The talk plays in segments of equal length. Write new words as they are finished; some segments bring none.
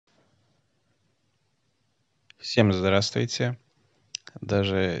Всем здравствуйте.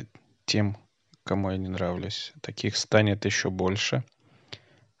 Даже тем, кому я не нравлюсь, таких станет еще больше,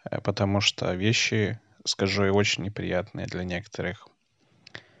 потому что вещи, скажу, и очень неприятные для некоторых.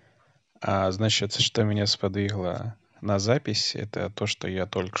 Значит, что меня сподвигло на запись, это то, что я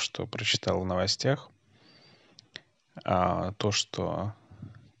только что прочитал в новостях, то, что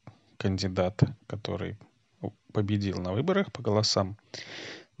кандидат, который победил на выборах по голосам,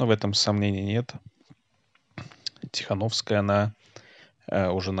 но в этом сомнений нет. Тихановская, она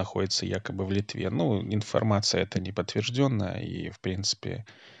уже находится якобы в Литве. Ну, информация это не подтвержденная и, в принципе,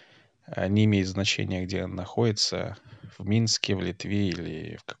 не имеет значения, где он находится, в Минске, в Литве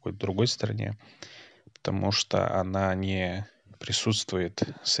или в какой-то другой стране, потому что она не присутствует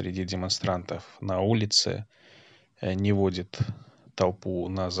среди демонстрантов на улице, не водит толпу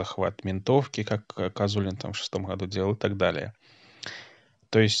на захват ментовки, как Козулин там в 6 году делал и так далее.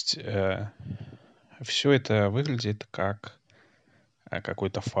 То есть все это выглядит как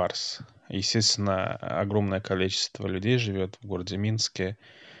какой-то фарс. Естественно, огромное количество людей живет в городе Минске.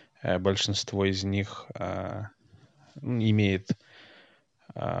 Большинство из них имеет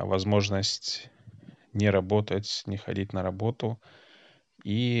возможность не работать, не ходить на работу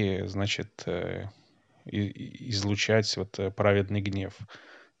и, значит, излучать вот праведный гнев.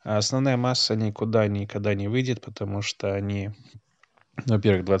 А основная масса никогда не выйдет, потому что они,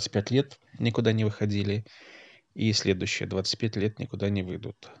 во-первых, 25 лет никуда не выходили, и следующие 25 лет никуда не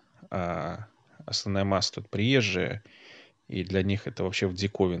выйдут. А основная масса тут приезжая, и для них это вообще в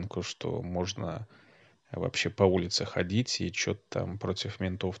диковинку, что можно вообще по улице ходить и что-то там против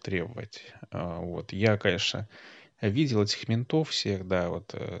ментов требовать. Вот. Я, конечно, видел этих ментов всех, да,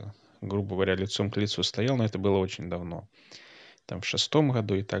 вот, грубо говоря, лицом к лицу стоял, но это было очень давно. Там в 6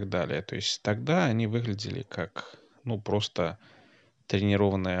 году и так далее. То есть тогда они выглядели как, ну, просто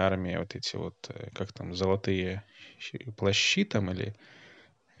тренированная армия, вот эти вот, как там, золотые плащи там или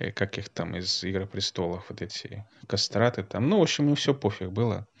как их там из «Игры престолов», вот эти кастраты там. Ну, в общем, им все пофиг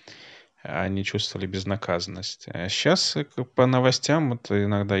было. Они чувствовали безнаказанность. А сейчас по новостям вот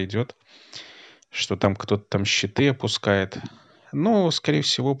иногда идет, что там кто-то там щиты опускает. Ну, скорее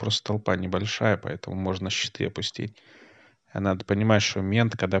всего, просто толпа небольшая, поэтому можно щиты опустить. Надо понимать, что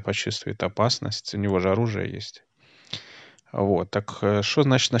мент, когда почувствует опасность, у него же оружие есть. Вот, так что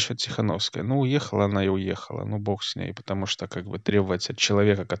значит насчет Тихановской? Ну, уехала она и уехала, ну, бог с ней, потому что как бы требовать от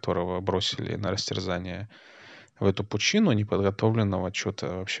человека, которого бросили на растерзание в эту пучину неподготовленного,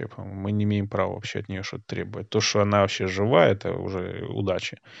 что-то вообще, по-моему, мы не имеем права вообще от нее что-то требовать. То, что она вообще жива, это уже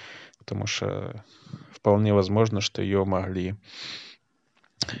удача, потому что вполне возможно, что ее могли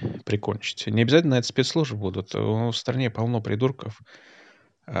прикончить. Не обязательно это спецслужбы будут. В стране полно придурков,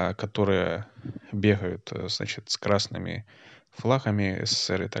 которые бегают, значит, с красными флагами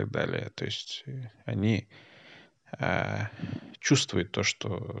СССР и так далее. То есть они чувствуют то,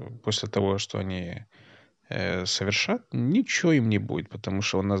 что после того, что они совершат, ничего им не будет, потому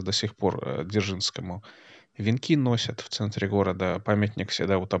что у нас до сих пор Дзержинскому венки носят в центре города, памятник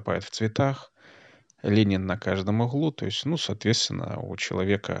всегда утопает в цветах, Ленин на каждом углу, то есть, ну, соответственно, у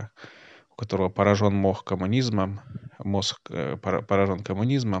человека, у которого поражен мозг поражен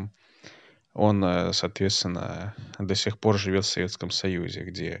коммунизмом, он, соответственно, до сих пор живет в Советском Союзе,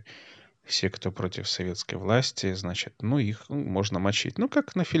 где все, кто против советской власти, значит, ну, их можно мочить. Ну,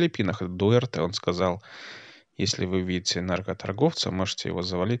 как на Филиппинах, Дуэрте, он сказал, если вы видите наркоторговца, можете его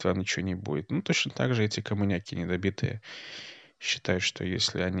завалить, вам ничего не будет. Ну, точно так же эти коммуняки недобитые считают, что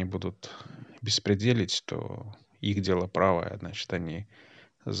если они будут беспределить, то их дело правое, значит, они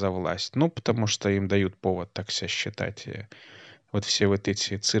за власть. Ну, потому что им дают повод так себя считать. И вот все вот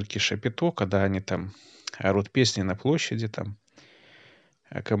эти цирки Шапито, когда они там орут песни на площади, там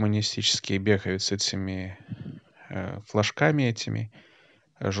коммунистические бегают с этими флажками этими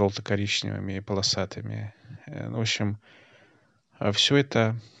желто-коричневыми и полосатыми. Ну, в общем, все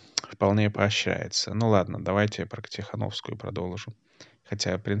это вполне поощряется. Ну ладно, давайте про Тихановскую продолжим.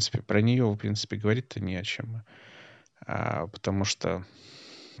 Хотя, в принципе, про нее, в принципе, говорить-то не о чем. Потому что,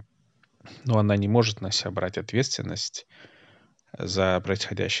 ну, она не может на себя брать ответственность за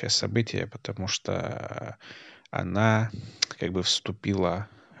происходящее событие, потому что она как бы вступила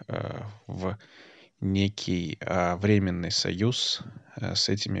в некий временный союз с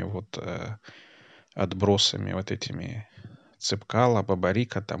этими вот отбросами, вот этими Цепкало,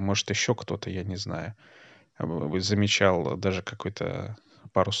 Бабарика, там, может, еще кто-то, я не знаю. Замечал даже какой-то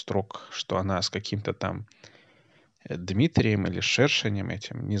пару строк, что она с каким-то там Дмитрием или Шершенем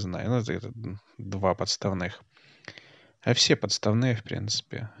этим, не знаю, ну, это два подставных. А все подставные, в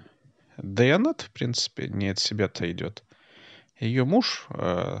принципе. Да и она-то, в принципе, не от себя-то идет. Ее муж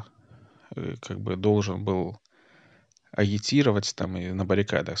как бы должен был агитировать там и на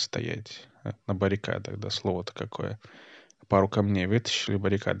баррикадах стоять. На баррикадах, да, слово-то какое. Пару камней вытащили,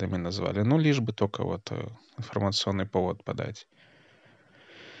 баррикадами назвали. Ну, лишь бы только вот информационный повод подать.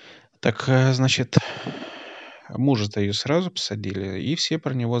 Так, значит, мужа-то ее сразу посадили, и все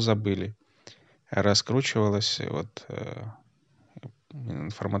про него забыли. Раскручивалась вот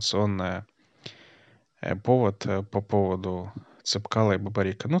информационная повод по поводу Цепкала и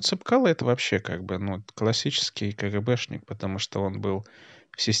Бабарика. Ну, Цепкало это вообще как бы, ну, классический КГБшник, потому что он был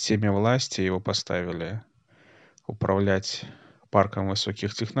в системе власти, его поставили управлять парком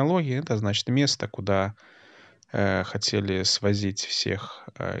высоких технологий. Это значит место, куда хотели свозить всех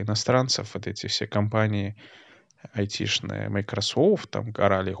иностранцев, вот эти все компании айтишные, Microsoft, там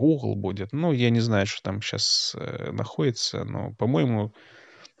орали, Google будет. Ну, я не знаю, что там сейчас находится, но, по-моему,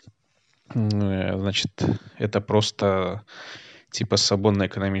 значит, это просто типа свободной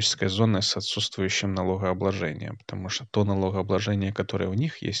экономической зоны с отсутствующим налогообложением, потому что то налогообложение, которое у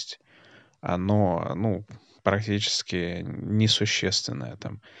них есть, оно, ну, практически несущественное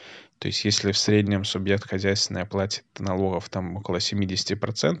там. То есть, если в среднем субъект хозяйственный платит налогов там около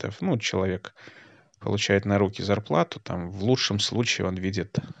 70%, ну, человек получает на руки зарплату, там в лучшем случае он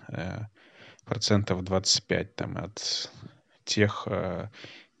видит процентов 25 там от тех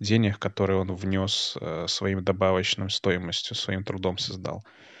денег, которые он внес своим добавочным стоимостью, своим трудом создал.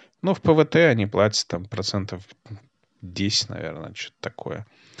 Но в ПВТ они платят там процентов 10, наверное, что-то такое.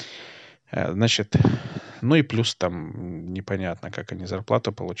 Значит, ну и плюс там непонятно, как они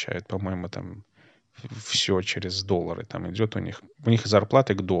зарплату получают. По-моему, там все через доллары там идет у них. У них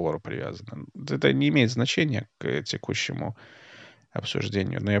зарплаты к доллару привязаны. Это не имеет значения к текущему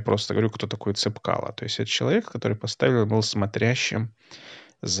обсуждению. Но я просто говорю, кто такой Цепкало. То есть это человек, который поставил, был смотрящим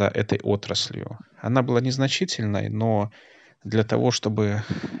за этой отраслью. Она была незначительной, но для того, чтобы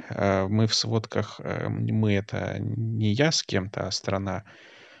мы в сводках, мы это не я с кем-то, а страна,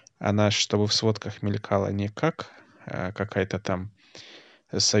 она, чтобы в сводках мелькала не как какая-то там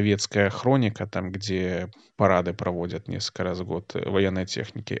советская хроника, там, где парады проводят несколько раз в год военной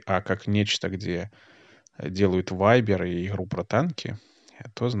техники, а как нечто, где делают вайбер и игру про танки,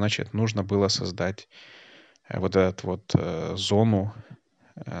 то, значит, нужно было создать вот эту вот зону,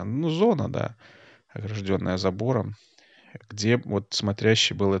 ну, зона, да, огражденная забором, где вот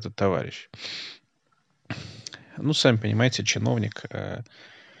смотрящий был этот товарищ. Ну, сами понимаете, чиновник,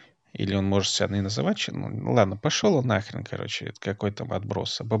 или он может себя не называть, ну, ладно, пошел он нахрен, короче, это какой там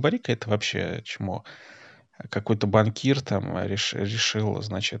отброс. А Бабарика это вообще чмо. Какой-то банкир там решил,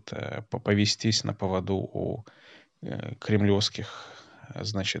 значит, повестись на поводу у кремлевских,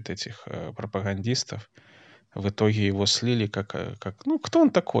 значит, этих пропагандистов. В итоге его слили как... Ну, кто он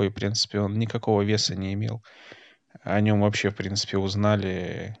такой, в принципе? Он никакого веса не имел. О нем вообще, в принципе,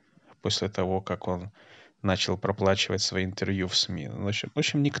 узнали после того, как он начал проплачивать свои интервью в СМИ. В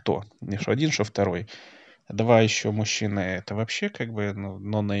общем, никто. Ни что один, что второй. Два еще мужчины, это вообще как бы ну,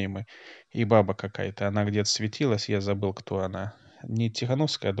 нонеймы. И баба какая-то, она где-то светилась, я забыл, кто она. Не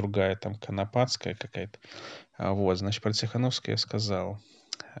Тихановская, а другая, там, Конопатская какая-то. Вот, значит, про Тихановскую я сказал.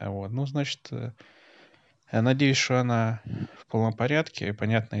 Вот, ну, значит, я надеюсь, что она в полном порядке. И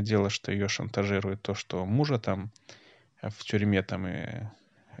понятное дело, что ее шантажирует то, что мужа там в тюрьме там и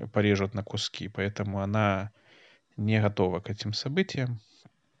порежут на куски. Поэтому она не готова к этим событиям.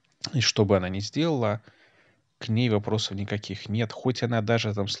 И что бы она ни сделала, к ней вопросов никаких нет. Хоть она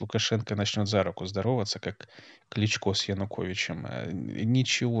даже там с Лукашенко начнет за руку здороваться, как Кличко с Януковичем.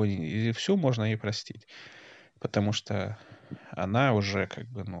 Ничего, все можно ей простить. Потому что она уже как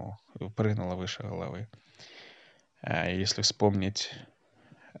бы, ну, прыгнула выше головы. А если вспомнить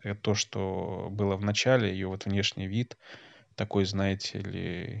то, что было в начале, ее вот внешний вид, такой, знаете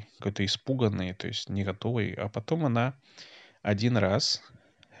ли, какой-то испуганный, то есть не готовый. А потом она один раз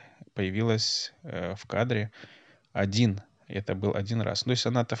появилась в кадре. Это был один раз. То есть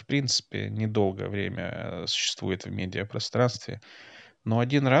она-то, в принципе, недолгое время существует в медиапространстве. Но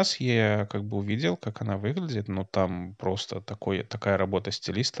один раз я как бы увидел, как она выглядит. Ну, там просто такая работа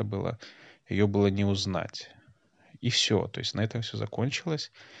стилиста была. Ее было не узнать. И все. То есть на этом все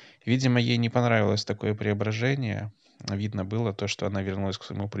закончилось. Видимо, ей не понравилось такое преображение. Видно было то, что она вернулась к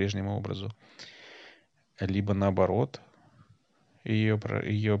своему прежнему образу. Либо наоборот, ее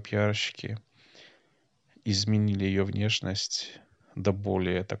пиарщики изменили ее внешность до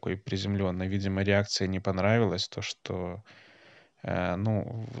более такой приземленной. Видимо, реакция не понравилась, то, что,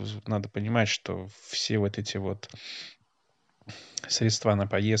 ну, надо понимать, что все вот эти вот средства на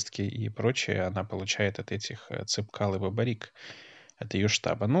поездки и прочее она получает от этих Цепкал и Бабарик, от ее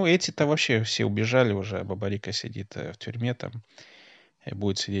штаба. Ну, эти-то вообще все убежали уже, а Бабарика сидит в тюрьме там. и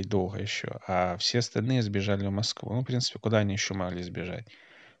будет сидеть долго еще. А все остальные сбежали в Москву. Ну, в принципе, куда они еще могли сбежать?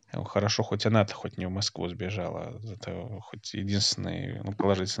 Хорошо, хоть она-то хоть не в Москву сбежала. Это хоть единственный, ну,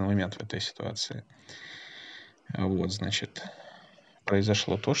 положительный момент в этой ситуации. Вот, значит,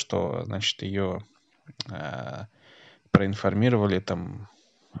 произошло то, что, значит, ее проинформировали там,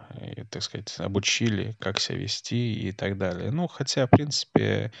 так сказать, обучили, как себя вести и так далее. Ну, хотя, в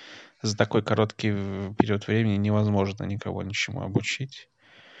принципе, за такой короткий период времени невозможно никого ничему обучить.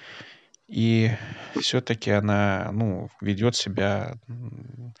 И все-таки она, ну, ведет себя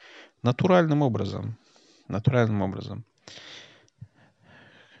натуральным образом. Натуральным образом.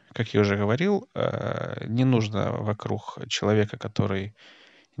 Как я уже говорил, не нужно вокруг человека, который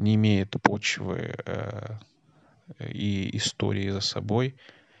не имеет почвы и истории за собой,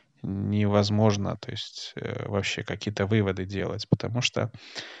 невозможно, то есть вообще какие-то выводы делать, потому что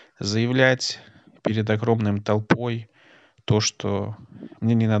заявлять перед огромной толпой то, что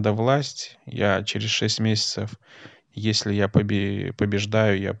мне не надо власть, я через 6 месяцев, если я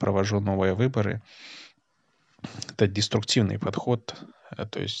побеждаю, я провожу новые выборы, это деструктивный подход,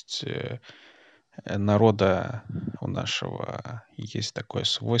 то есть народа у нашего есть такое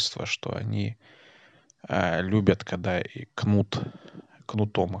свойство, что они любят, когда и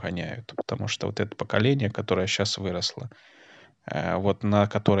кнутом гоняют, потому что вот это поколение, которое сейчас выросло, вот на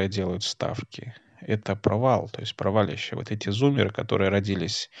которое делают ставки, это провал, то есть провалище. Вот эти зумеры, которые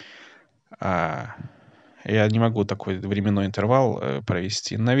родились, а, я не могу такой временной интервал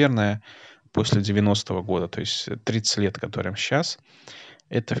провести, наверное, после 90-го года, то есть 30 лет, которым сейчас,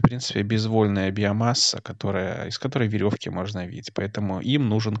 это, в принципе, безвольная биомасса, из которой веревки можно видеть, поэтому им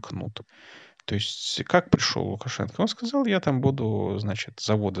нужен кнут. То есть как пришел Лукашенко? Он сказал, я там буду, значит,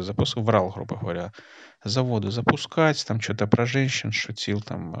 заводы запускать, врал, грубо говоря, заводы запускать, там что-то про женщин шутил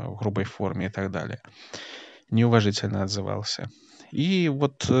там в грубой форме и так далее. Неуважительно отзывался. И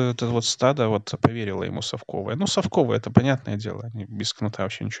вот это вот стадо вот поверило ему совковое. Ну, совковое, это понятное дело, они без кнута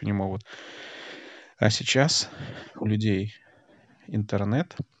вообще ничего не могут. А сейчас у людей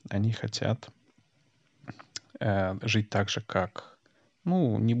интернет, они хотят жить так же, как,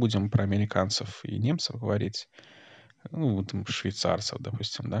 ну, не будем про американцев и немцев говорить, ну, там, швейцарцев,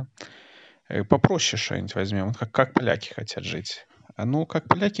 допустим, да. Попроще что-нибудь возьмем. Вот как поляки хотят жить. Ну, как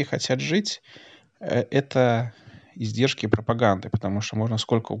поляки хотят жить, это издержки пропаганды, потому что можно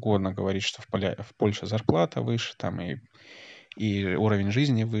сколько угодно говорить, что в Польше зарплата выше, там и уровень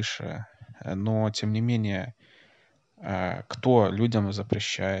жизни выше, но, тем не менее, кто людям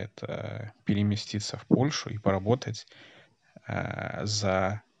запрещает переместиться в Польшу и поработать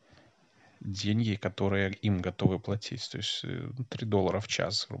за деньги, которые им готовы платить. То есть $3 в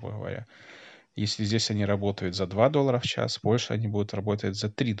час, грубо говоря. Если здесь они работают за $2 в час, в Польше они будут работать за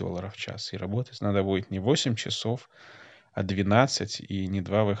 $3 в час. И работать надо будет не 8 часов, а 12, и не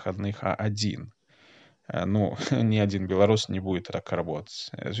 2 выходных, а 1. Ну, ни один белорус не будет так работать.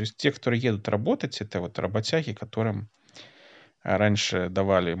 То есть те, которые едут работать, это вот работяги, которым раньше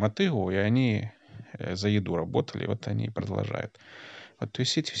давали мотыгу, и они за еду работали, вот они и продолжают. Вот, то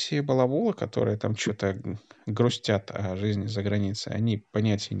есть эти все балаболы, которые там что-то грустят о жизни за границей, они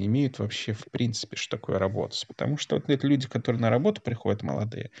понятия не имеют вообще в принципе, что такое работать. Потому что вот эти люди, которые на работу приходят,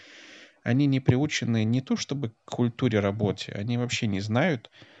 молодые, они не приучены не то чтобы к культуре работы, они вообще не знают,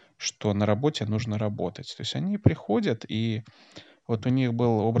 что на работе нужно работать. То есть они приходят, и вот у них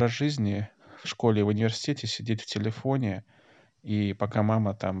был образ жизни в школе, в университете сидеть в телефоне, и пока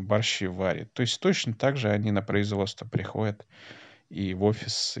мама там борщи варит. То есть точно так же они на производство приходят и в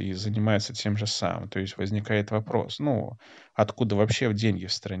офис, и занимаются тем же самым. То есть возникает вопрос, ну, откуда вообще деньги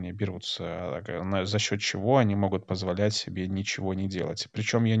в стране берутся, за счет чего они могут позволять себе ничего не делать.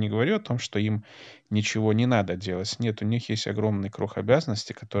 Причем я не говорю о том, что им ничего не надо делать. Нет, у них есть огромный круг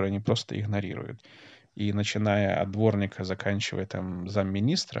обязанностей, которые они просто игнорируют. И начиная от дворника, заканчивая там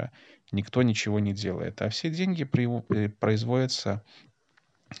замминистра, никто ничего не делает. А все деньги производятся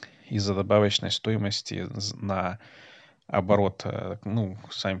из-за добавочной стоимости на оборот, ну,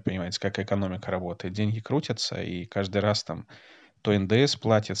 сами понимаете, как экономика работает. Деньги крутятся, и каждый раз там то НДС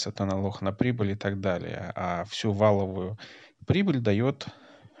платится, то налог на прибыль и так далее. А всю валовую прибыль дает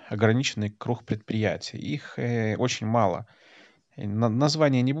ограниченный круг предприятий. Их очень мало.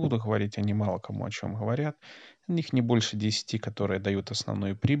 Названия не буду говорить, они мало кому о чем говорят. У них не больше 10, которые дают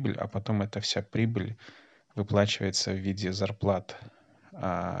основную прибыль, а потом эта вся прибыль выплачивается в виде зарплат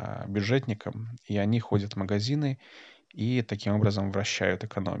бюджетникам, и они ходят в магазины и таким образом вращают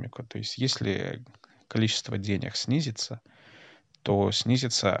экономику. То есть если количество денег снизится, то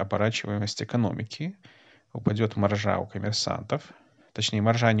снизится оборачиваемость экономики, упадет маржа у коммерсантов, точнее,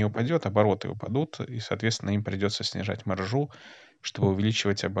 маржа не упадет, обороты упадут, и, соответственно, им придется снижать маржу, чтобы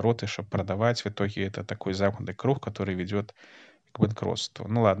увеличивать обороты, чтобы продавать. В итоге это такой замкнутый круг, который ведет к банкротству.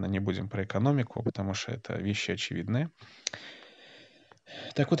 Ну ладно, не будем про экономику, потому что это вещи очевидные.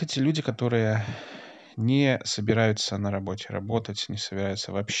 Так вот, эти люди, которые не собираются на работе работать, не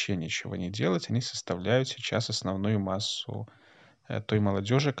собираются вообще ничего не делать, они составляют сейчас основную массу той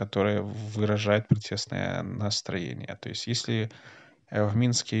молодежи, которая выражает протестное настроение. То есть если в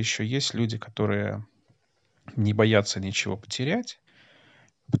Минске еще есть люди, которые не боятся ничего потерять,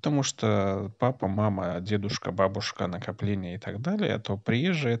 потому что папа, мама, дедушка, бабушка, накопления и так далее, то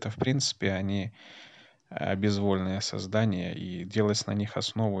приезжие это, в принципе, они безвольные создания, и делать на них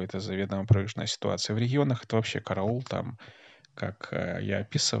основу — это заведомо проигрышная ситуация. В регионах это вообще караул, там, как я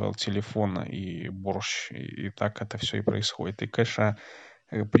описывал, телефон и борщ, и так это все и происходит. И, конечно,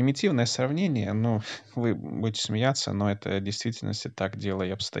 примитивное сравнение, но вы будете смеяться, но это в действительности так дело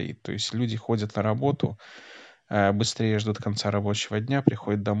и обстоит. То есть люди ходят на работу, быстрее ждут конца рабочего дня,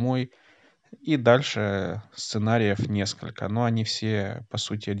 приходят домой, и дальше сценариев несколько, но они все, по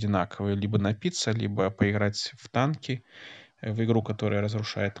сути, одинаковые. Либо напиться, либо поиграть в танки, в игру, которая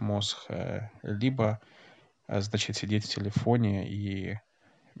разрушает мозг, либо, значит, сидеть в телефоне и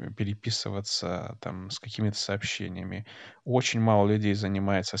переписываться там с какими-то сообщениями. Очень мало людей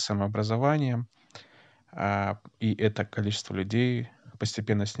занимается самообразованием, и это количество людей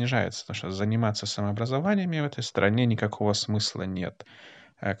постепенно снижается, потому что заниматься самообразованиями в этой стране никакого смысла нет.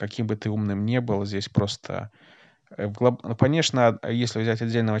 Каким бы ты умным не был, здесь просто... Ну, конечно, если взять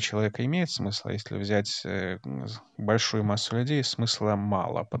отдельного человека, имеет смысл, а если взять большую массу людей, смысла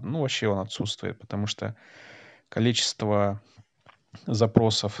мало. Ну, вообще он отсутствует, потому что количество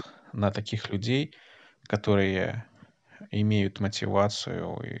запросов на таких людей, которые имеют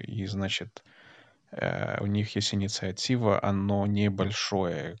мотивацию и, значит, у них есть инициатива, оно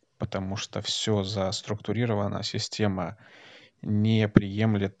небольшое, потому что все заструктурировано, система не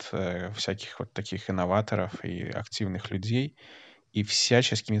приемлет всяких вот таких инноваторов и активных людей, и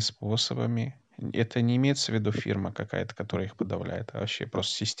всяческими способами, это не имеется в виду фирма какая-то, которая их подавляет, а вообще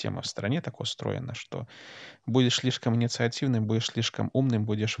просто система в стране так устроена, что будешь слишком инициативным, будешь слишком умным,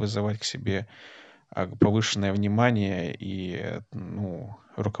 будешь вызывать к себе повышенное внимание, и ну,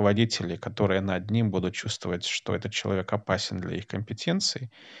 руководители, которые над ним будут чувствовать, что этот человек опасен для их компетенций,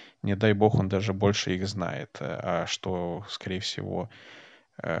 не дай бог он даже больше их знает, а что, скорее всего,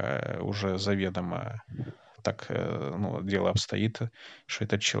 уже заведомо так ну, дело обстоит, что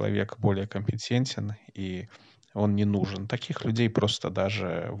этот человек более компетентен и он не нужен. Таких людей просто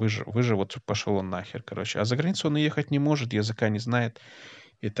даже выживут, пошел он нахер, короче. А за границу он ехать не может, языка не знает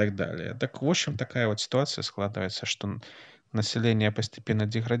и так далее. Так, в общем, такая вот ситуация складывается, что население постепенно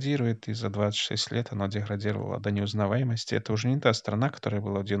деградирует, и за 26 лет оно деградировало до неузнаваемости. Это уже не та страна, которая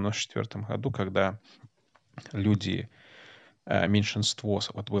была в 94 году, когда люди, меньшинство,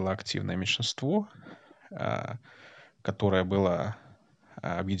 вот было активное меньшинство, а, которое было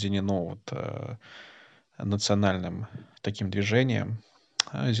объединено вот, национальным таким движением,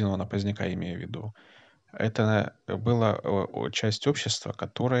 Зенона Поздняка имею в виду. Это была часть общества,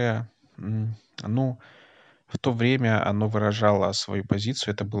 которая, ну, в то время оно выражало свою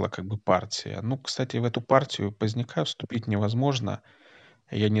позицию, это была как бы партия. Ну, кстати, в эту партию Поздняка вступить невозможно.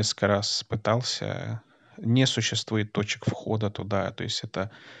 Я несколько раз пытался. Не существует точек входа туда. То есть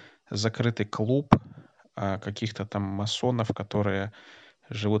это закрытый клуб каких-то там масонов, которые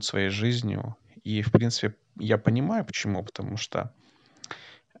живут своей жизнью. И, в принципе, я понимаю, почему. Потому что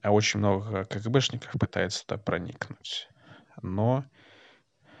очень много КГБшников пытается туда проникнуть. Но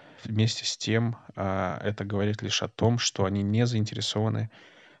вместе с тем это говорит лишь о том, что они не заинтересованы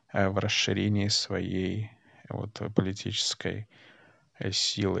в расширении своей вот, политической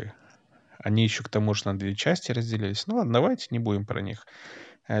силы. Они еще к тому же на две части разделились. Ну ладно, давайте не будем про них.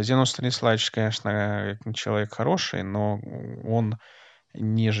 Зенон Станиславович, конечно, человек хороший, но он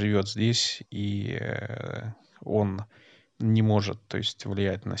не живет здесь, и он не может, то есть,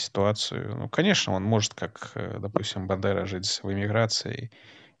 влиять на ситуацию. Ну, конечно, он может, как, допустим, Бандера, жить в эмиграции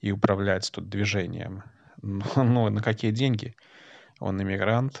и управлять тут движением. Но на какие деньги? Он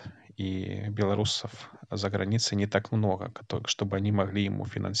иммигрант, и белорусов за границей не так много, чтобы они могли ему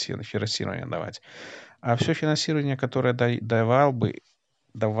финансирование давать. А все финансирование, которое давал бы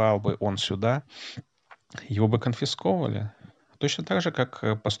он сюда, его бы конфисковывали. Точно так же,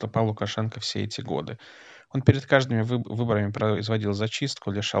 как поступал Лукашенко все эти годы. Он перед каждыми выборами производил зачистку,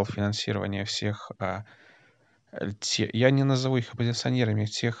 лишал финансирования всех. Я не назову их оппозиционерами,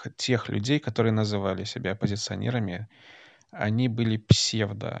 тех людей, которые называли себя оппозиционерами. Они были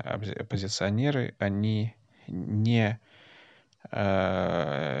псевдо-оппозиционеры, они не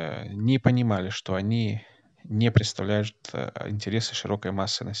не понимали, что они не представляют интересы широкой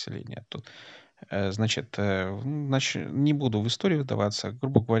массы населения. Значит, не буду в историю вдаваться,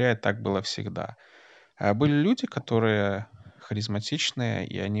 грубо говоря, так было всегда. Были люди, которые харизматичные,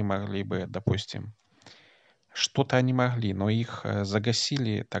 и они могли бы, допустим, что-то они могли, но их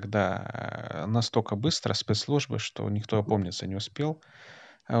загасили тогда настолько быстро спецслужбы, что никто опомниться не успел.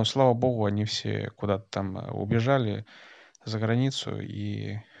 Слава богу, они все куда-то там убежали за границу,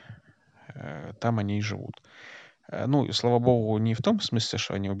 и там они и живут. Ну, и слава богу, не в том смысле,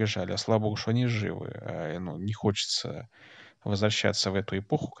 что они убежали, а слава богу, что они живы. Ну, не хочется возвращаться в эту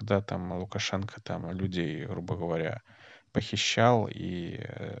эпоху, когда там Лукашенко там людей, грубо говоря, похищал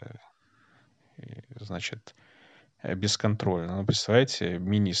значит, бесконтрольно. Ну, представляете,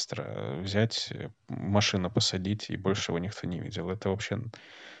 министра взять, машину посадить, и больше его никто не видел. Это вообще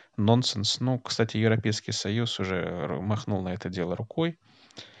нонсенс. Ну, кстати, Европейский Союз уже махнул на это дело рукой.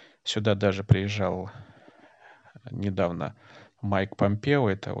 Сюда даже приезжал недавно Майк Помпео,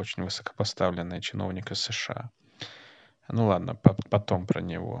 это очень высокопоставленный чиновник из США. Ну ладно, потом про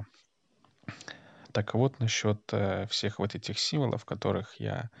него. Так вот, насчет всех вот этих символов, которых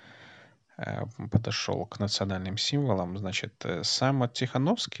я подошел к национальным символам, значит, сам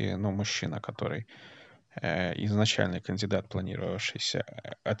Тихановский, ну, мужчина, который изначальный кандидат, планировавшийся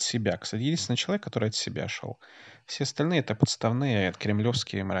от себя. Кстати, единственный человек, который от себя шел. Все остальные это подставные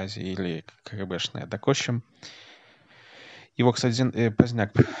кремлевские мрази или КГБшные. Так, в общем, его, кстати,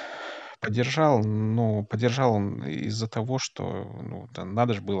 Поздняк поддержал, но поддержал он из-за того, что ну, да,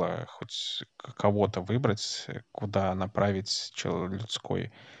 надо же было хоть кого-то выбрать, куда направить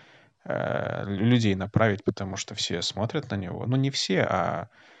людей направить, потому что все смотрят на него. Ну, не все, а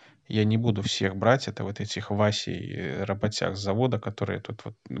я не буду всех брать. Это вот этих Васей, работяг с завода, которые тут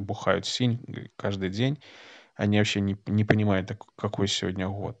вот бухают синь каждый день. Они вообще не понимают, какой сегодня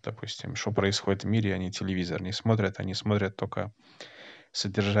год, допустим, что происходит в мире. Они телевизор не смотрят, они смотрят только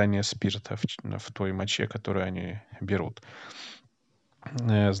содержание спирта в той моче, которую они берут.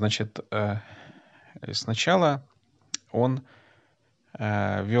 Значит, сначала он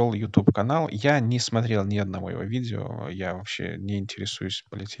вел YouTube-канал. Я не смотрел ни одного его видео. Я вообще не интересуюсь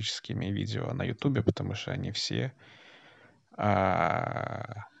политическими видео на YouTube, потому что они все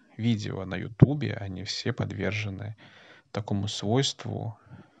видео на YouTube, они все подвержены такому свойству,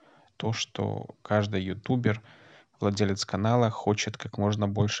 то, что каждый ютубер, владелец канала, хочет как можно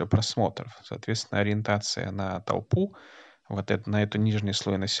больше просмотров. Соответственно, ориентация на толпу, на эту нижний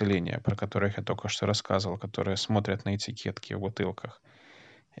слой населения, про которых я только что рассказывал, которые смотрят на этикетки в бутылках,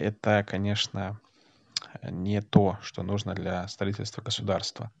 это, конечно, не то, что нужно для строительства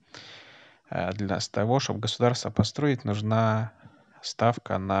государства. Для того, чтобы государство построить, нужна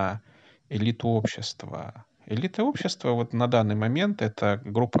ставка на элиту общества. Элита общества вот на данный момент это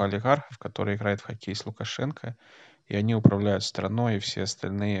группа олигархов, которые играют в хоккей с Лукашенко, и они управляют страной, и все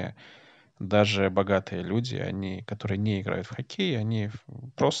остальные, даже богатые люди, которые не играют в хоккей, они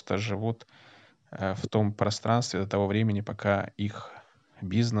просто живут в том пространстве до того времени, пока их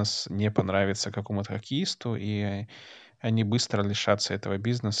бизнес не понравится какому-то хоккеисту, и они быстро лишатся этого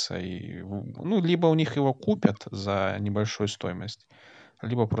бизнеса, ну, либо у них его купят за небольшую стоимость,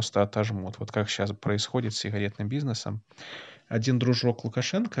 либо просто отожмут. Вот как сейчас происходит с сигаретным бизнесом. Один дружок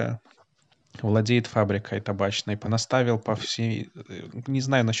Лукашенко владеет фабрикой табачной, понаставил по всей, не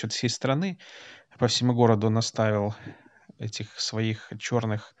знаю насчет всей страны, по всему городу наставил этих своих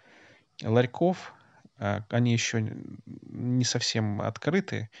черных ларьков. Они еще не совсем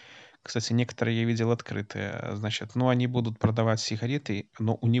открыты. Кстати, некоторые я видел открытые. Значит, ну, они будут продавать сигареты,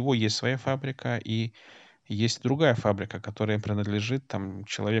 но у него есть своя фабрика и есть другая фабрика, которая принадлежит там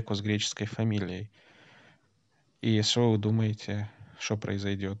человеку с греческой фамилией. И что вы думаете, что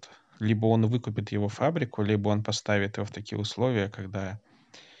произойдет? Либо он выкупит его фабрику, либо он поставит его в такие условия, когда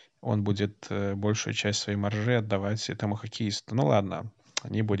он будет большую часть своей маржи отдавать этому хоккеисту. Ну ладно,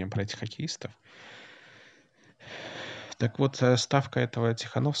 не будем про этих хоккеистов. Так вот, ставка этого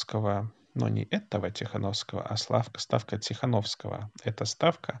Тихановского, ну не этого Тихановского, а ставка Тихановского, эта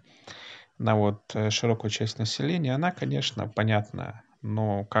ставка на вот широкую часть населения, она, конечно, понятна,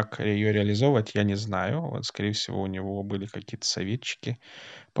 но как ее реализовывать, я не знаю. Вот, скорее всего, у него были какие-то советчики,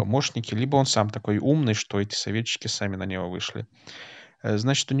 помощники, либо он сам такой умный, что эти советчики сами на него вышли.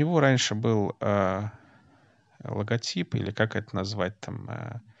 Значит, у него раньше был логотип, или как это назвать там,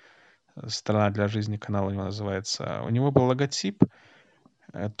 страна для жизни канал у него называется. У него был логотип,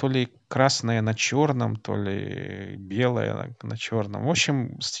 то ли красное на черном, то ли белое на черном. В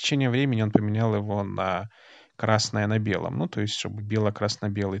общем, с течением времени он поменял его на красное на белом. Ну, то есть, чтобы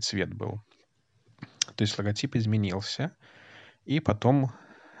бело-красно-белый цвет был. То есть логотип изменился. И потом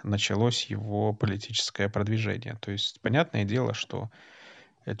началось его политическое продвижение. То есть, понятное дело, что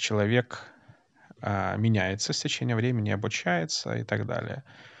человек меняется с течением времени, обучается и так далее.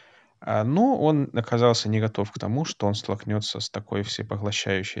 Но он оказался не готов к тому, что он столкнется с такой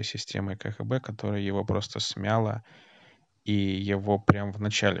всепоглощающей системой КГБ, которая его просто смяла, и его прям в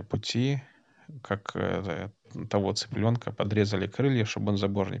начале пути, как того цыпленка, подрезали крылья, чтобы он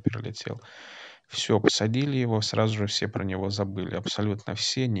забор не перелетел. Все, посадили его, сразу же все про него забыли. Абсолютно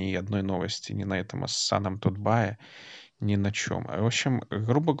все, ни одной новости, ни на этом Ассаном Тутбае, ни на чем. В общем,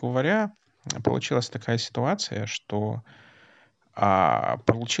 грубо говоря, получилась такая ситуация, что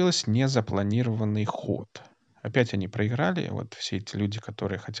получилось незапланированный ход. Опять они проиграли, вот все эти люди,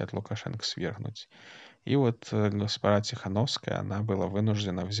 которые хотят Лукашенко свергнуть. И вот госпожа Тихановская, она была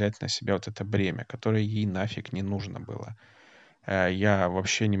вынуждена взять на себя вот это бремя, которое ей нафиг не нужно было. Я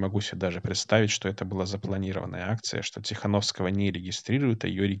вообще не могу себе даже представить, что это была запланированная акция, что Тихановского не регистрируют, а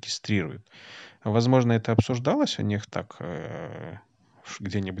ее регистрируют. Возможно, это обсуждалось у них так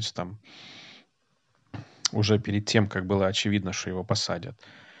где-нибудь там уже перед тем, как было очевидно, что его посадят.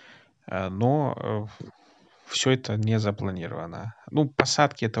 Но все это не запланировано. Ну,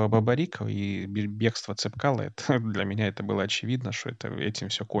 посадки этого Бабарика и бегство Цепкала, это, для меня это было очевидно, что этим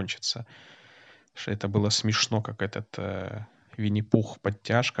все кончится. Что это было смешно, как этот Винни-Пух в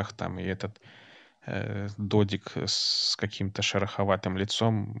подтяжках там, и этот Додик с каким-то шероховатым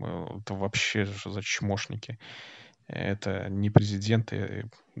лицом. Это вообще за чмошники. Это не президенты.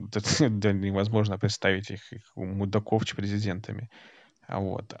 Да невозможно представить их мудаков президентами.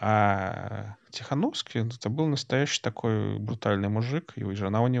 Вот. А Тихановский это был настоящий такой брутальный мужик, и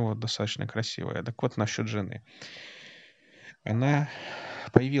жена у него достаточно красивая. Так вот, насчет жены. Она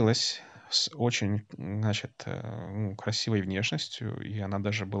появилась с очень, значит, красивой внешностью, и она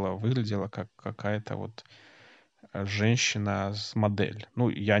даже выглядела как какая-то вот женщина с модель. Ну,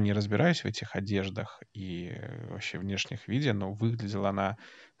 я не разбираюсь в этих одеждах и вообще внешних виде, но выглядела она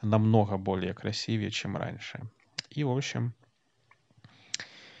намного более красивее, чем раньше. И, в общем,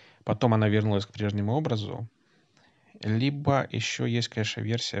 потом она вернулась к прежнему образу. Либо еще есть, конечно,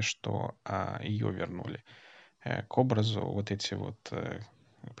 версия, что ее вернули к образу вот эти вот,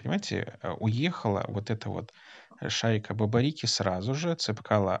 понимаете, уехала вот эта вот шайка Бабарики сразу же,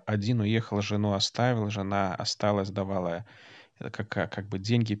 Цепкала один уехал, жену оставил, жена осталась, давала как бы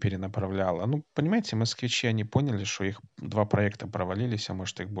деньги перенаправляла. Ну, понимаете, москвичи, они поняли, что их два проекта провалились, а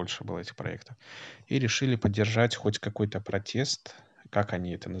может их больше было этих проектов, и решили поддержать хоть какой-то протест, как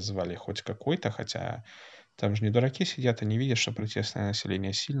они это называли, хоть какой-то, хотя там же не дураки сидят, они видят, что протестное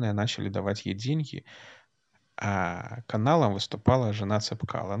население сильное, начали давать ей деньги, а каналом выступала жена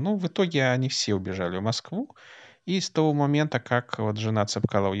Цепкала. Ну, в итоге они все убежали в Москву, и с того момента, как вот жена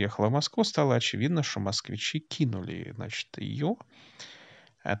Цепкала уехала в Москву, стало очевидно, что москвичи кинули, значит, ее.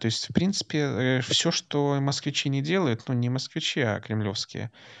 То есть, в принципе, все, что москвичи не делают, ну, не москвичи, а кремлевские,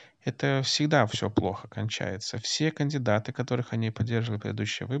 это всегда все плохо кончается. Все кандидаты, которых они поддерживали в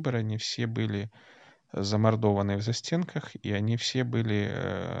предыдущие выборы, они все были замордованы в застенках, и они все были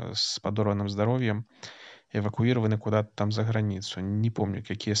с подорванным здоровьем, эвакуированы куда-то там за границу. Не помню,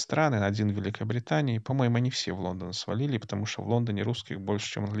 какие страны, один в Великобритании. По-моему, они все в Лондон свалили, потому что в Лондоне русских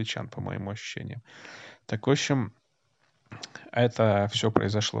больше, чем англичан, по моему ощущениям. Так, в общем, это все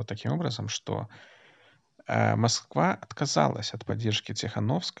произошло таким образом, что Москва отказалась от поддержки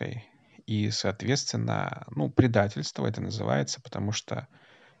Тихановской, и, соответственно, ну, предательство это называется, потому что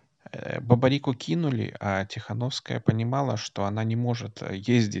Бабарику кинули, а Тихановская понимала, что она не может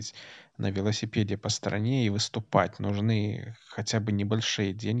ездить на велосипеде по стране и выступать. Нужны хотя бы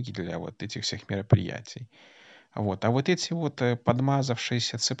небольшие деньги для вот этих всех мероприятий. Вот. А вот эти вот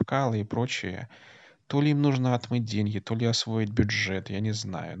подмазавшиеся цепкалы и прочие, то ли им нужно отмыть деньги, то ли освоить бюджет, я не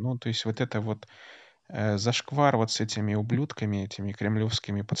знаю. Ну, то есть вот это вот зашквар вот с этими ублюдками, этими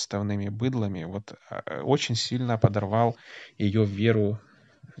кремлевскими подставными быдлами, вот очень сильно подорвал ее веру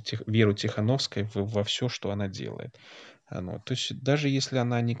Тихановской во все, что она делает. То есть даже если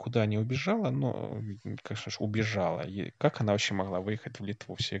она никуда не убежала, но, конечно же, убежала. Как она вообще могла выехать в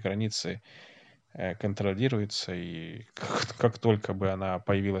Литву? Все границы контролируются, и как только бы она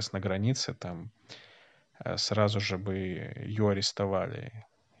появилась на границе, там сразу же бы ее арестовали.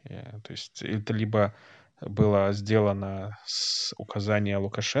 То есть это либо было сделано с указания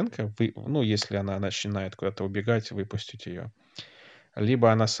Лукашенко, ну, если она начинает куда-то убегать, выпустить ее,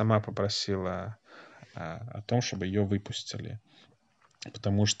 либо она сама попросила о том, чтобы ее выпустили.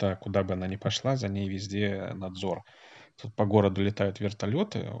 Потому что куда бы она ни пошла, за ней везде надзор. Тут по городу летают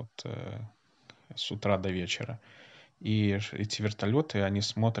вертолеты вот, с утра до вечера. И эти вертолеты, они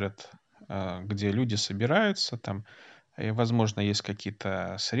смотрят, где люди собираются, там Возможно, есть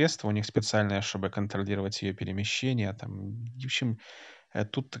какие-то средства у них специальные, чтобы контролировать ее перемещение. Там, в общем,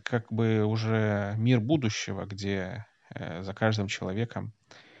 тут как бы уже мир будущего, где за каждым человеком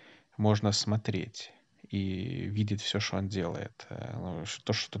можно смотреть и видеть все, что он делает. Ну,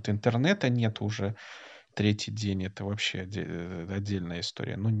 то, что тут интернета нет уже третий день, это вообще отдельная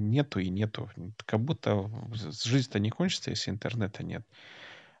история. Ну, нету и нету. Как будто жизнь-то не кончится, если интернета нет.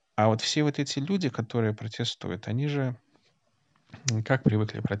 А вот все вот эти люди, которые протестуют, они же как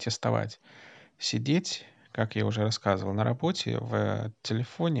привыкли протестовать? Сидеть, как я уже рассказывал, на работе в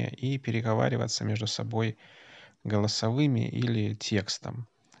телефоне и переговариваться между собой голосовыми или текстом.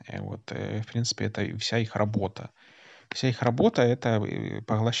 В принципе, это и вся их работа. Вся их работа — это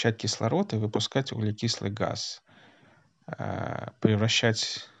поглощать кислород и выпускать углекислый газ,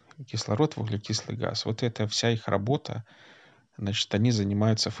 превращать кислород в углекислый газ. Вот это вся их работа. Значит, они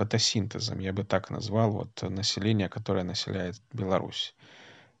занимаются фотосинтезом, я бы так назвал, вот население, которое населяет Беларусь.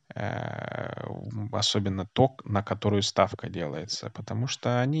 Особенно то, на которую ставка делается, потому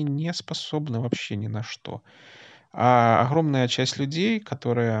что они не способны вообще ни на что. А огромная часть людей,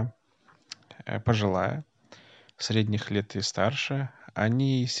 которая пожилая, средних лет и старше,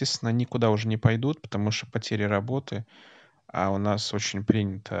 они, естественно, никуда уже не пойдут, потому что потери работы, а у нас очень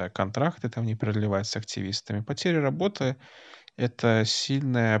принято контракты там не продлевать с активистами. Потери работы — это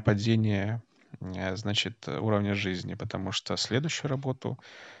сильное падение, значит, уровня жизни, потому что следующую работу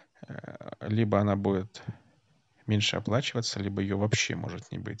либо она будет меньше оплачиваться, либо ее вообще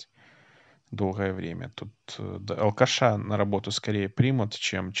может не быть долгое время. Тут да, алкаша на работу скорее примут,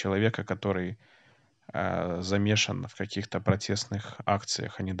 чем человека, который замешан в каких-то протестных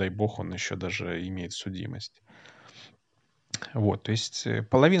акциях, а не дай бог он еще даже имеет судимость. Вот, то есть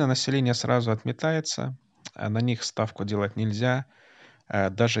половина населения сразу отметается, на них ставку делать нельзя,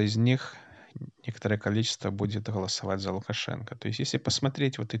 даже из них некоторое количество будет голосовать за Лукашенко. То есть если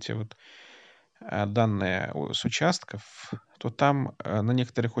посмотреть вот эти вот данные с участков, то там на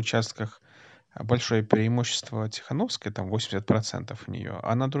некоторых участках большое преимущество Тихановской, там 80% у нее,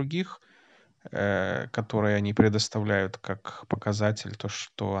 а на других, которые они предоставляют как показатель, то,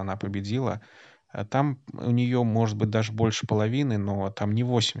 что она победила, там у нее может быть даже больше половины, но там не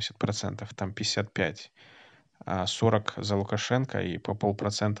 80%, там 55%, а 40% за Лукашенко и по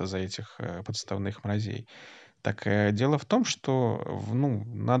полпроцента за этих подставных мразей. Так дело в том, что ну,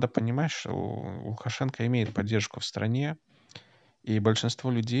 надо понимать, что Лукашенко имеет поддержку в стране, и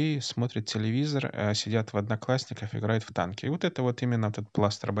большинство людей смотрят телевизор, сидят в Одноклассниках, играют в танки. И вот это вот именно этот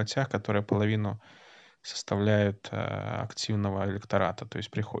пласт работяг, который половину составляют активного электората. То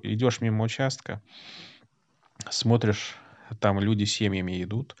есть идешь мимо участка, смотришь, там люди семьями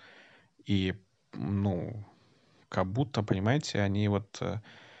идут, и, ну, как будто, понимаете, они вот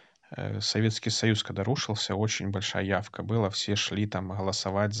Советский Союз, когда рушился, очень большая явка была, все шли там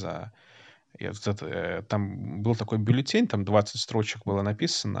голосовать за... Там был такой бюллетень, там 20 строчек было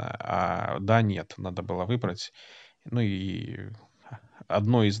написано, а да, нет, надо было выбрать. Ну и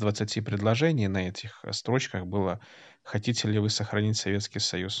одно из 20 предложений на этих строчках было: хотите ли вы сохранить Советский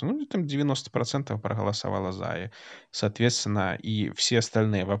Союз? Ну, и там 90% проголосовало за. И, соответственно, и все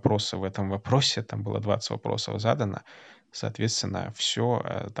остальные вопросы в этом вопросе, там было 20 вопросов задано, соответственно,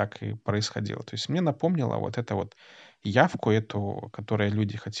 все так и происходило. То есть мне напомнило вот это вот явку эту, которой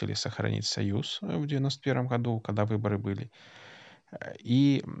люди хотели сохранить Союз в 91 году, когда выборы были.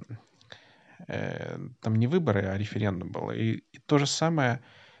 И там не выборы, а референдум был. И то же самое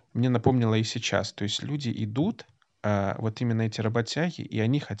мне напомнило и сейчас. То есть люди идут, вот именно эти работяги, и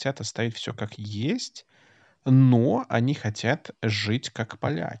они хотят оставить все как есть, но они хотят жить как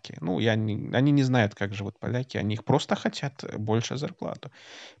поляки. Ну, они не знают, как живут поляки, они их просто хотят больше зарплату.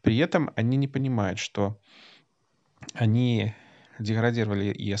 При этом они не понимают, что они деградировали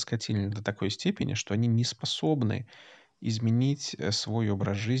и оскотили до такой степени, что они не способны изменить свой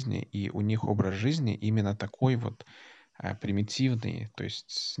образ жизни, и у них образ жизни именно такой вот примитивный. То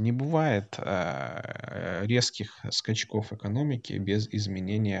есть не бывает резких скачков экономики без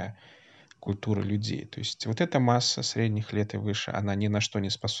изменения культуры людей. То есть вот эта масса средних лет и выше, она ни на что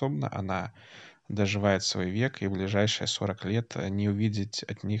не способна, она доживает свой век, и в ближайшие 40 лет не увидеть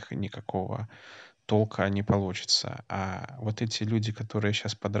от них никакого толка не получится. А вот эти люди, которые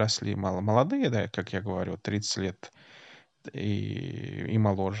сейчас подросли, мало молодые, да, как я говорю, 30 лет и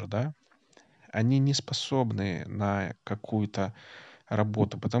моложе, да, они не способны на какую-то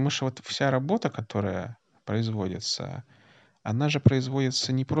работу, потому что вот вся работа, которая производится, она же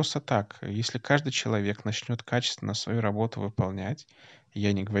производится не просто так. Если каждый человек начнет качественно свою работу выполнять,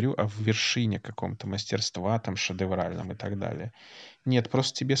 я не говорю о вершине каком-то мастерства, там, шедевральном и так далее. Нет,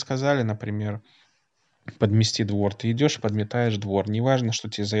 просто тебе сказали, например, подмести двор. Ты идешь и подметаешь двор. Неважно, что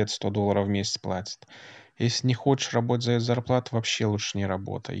тебе за это $100 в месяц платят. Если не хочешь работать за эту зарплату, вообще лучше не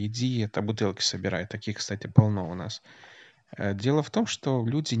работай. Иди это бутылки собирай. Таких, кстати, полно у нас. Дело в том, что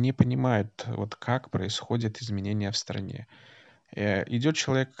люди не понимают, вот как происходят изменения в стране. Идет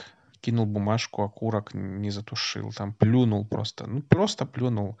человек, кинул бумажку, окурок не затушил, там плюнул просто, ну просто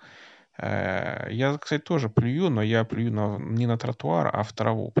плюнул. Я, кстати, тоже плюю, но я плюю не на тротуар, а в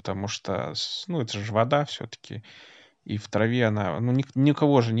траву, потому что, ну, это же вода все-таки, и в траве она, ну, ни у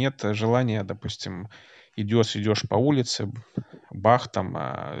кого же нет желания, допустим, идешь по улице, бах,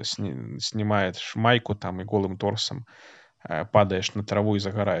 там, снимает шмайку там и голым торсом падаешь на траву и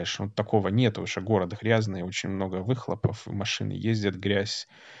загораешь. Вот такого нет, уже город грязный, очень много выхлопов, машины ездят, грязь,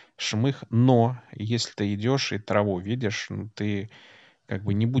 шмых. Но если ты идешь и траву видишь, ну, ты как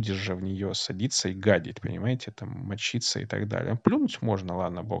бы не будешь же в нее садиться и гадить, понимаете, там, мочиться и так далее. Плюнуть можно,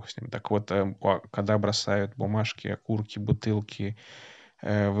 ладно, бог с ним. Так вот, когда бросают бумажки, окурки, бутылки,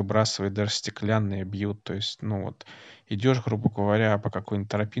 выбрасывают даже стеклянные, бьют, то есть, ну вот, идешь, грубо говоря, по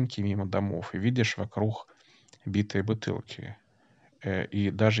какой-нибудь тропинке мимо домов и видишь вокруг битые бутылки.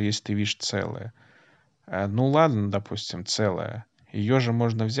 И даже если ты видишь целое, ну ладно, допустим, целое, ее же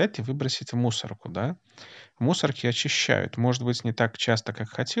можно взять и выбросить в мусорку, да? Мусорки очищают. Может быть, не так часто, как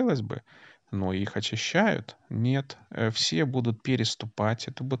хотелось бы, но их очищают. Нет, все будут переступать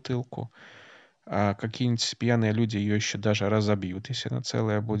эту бутылку. А какие-нибудь пьяные люди ее еще даже разобьют, если она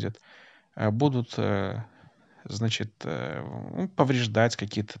целая будет. Будут, значит, ну, повреждать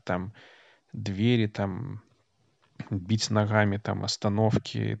какие-то там двери, там, бить ногами, там,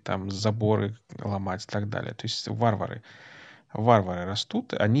 остановки, там, заборы ломать и так далее. То есть варвары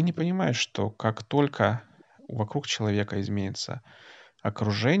растут, они не понимают, что как только вокруг человека изменится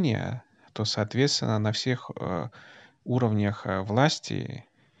окружение, то, соответственно, на всех уровнях власть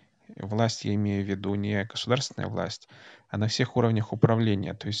я имею в виду не государственная власть, а на всех уровнях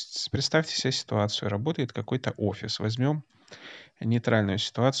управления. То есть представьте себе ситуацию, работает какой-то офис, возьмем нейтральную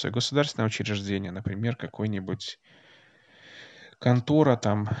ситуацию, государственное учреждение, например, какой-нибудь контора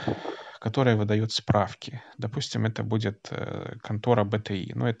там, которая выдает справки. Допустим, это будет контора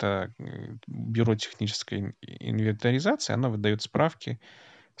БТИ. Ну, это бюро технической инвентаризации. Оно выдает справки,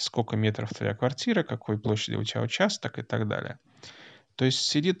 сколько метров твоя квартира, какой площади у тебя участок и так далее. То есть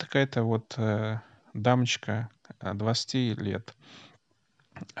сидит какая-то вот дамочка 20 лет.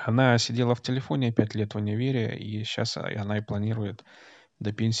 Она сидела в телефоне 5 лет в универе, и сейчас она и планирует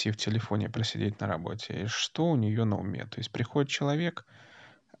до пенсии в телефоне просидеть на работе. И что у нее на уме? То есть приходит человек,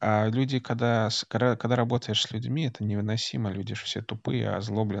 а люди, когда работаешь с людьми, это невыносимо. Люди же все тупые,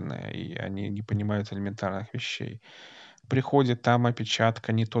 озлобленные, и они не понимают элементарных вещей. Приходит там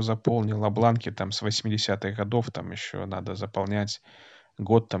опечатка, не то заполнил, а бланки там с 80-х годов, там еще надо заполнять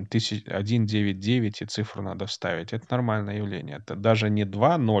год там 199 и цифру надо вставить. Это нормальное явление. Это даже не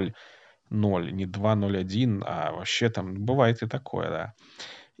 2.0.0, не 2.0.1, а вообще там бывает и такое, да.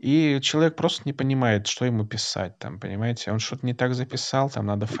 И человек просто не понимает, что ему писать там, понимаете? Он что-то не так записал, там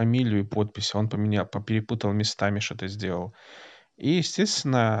надо фамилию и подпись, он поменял, перепутал местами, что-то сделал. И,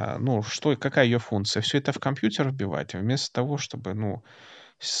 естественно, ну, какая ее функция? Все это в компьютер вбивать, вместо того, чтобы, ну,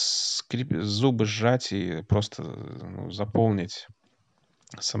 зубы сжать и просто ну, заполнить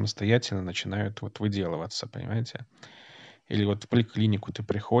самостоятельно начинают вот выделываться, понимаете? Или вот в поликлинику ты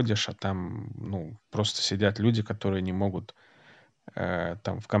приходишь, а там, ну, просто сидят люди, которые не могут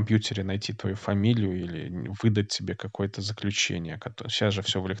там в компьютере найти твою фамилию или выдать тебе какое-то заключение. Сейчас же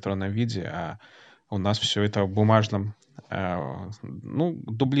все в электронном виде, а у нас все это в бумажном, ну,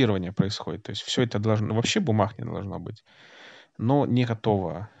 дублирование происходит. То есть все это должно, вообще бумаг не должно быть, но не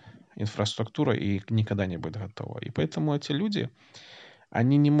готова инфраструктура и никогда не будет готова. И поэтому эти люди,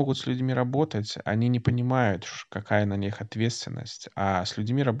 они не могут с людьми работать, они не понимают, какая на них ответственность. А с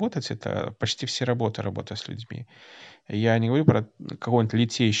людьми работать — это почти все работа с людьми. Я не говорю про какого-нибудь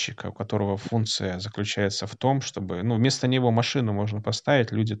литейщика, у которого функция заключается в том, чтобы, ну, вместо него машину можно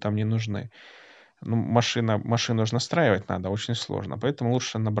поставить, люди там не нужны. Ну, машину же настраивать надо, очень сложно. Поэтому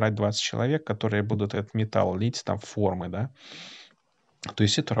лучше набрать 20 человек, которые будут этот металл лить там в формы, да. То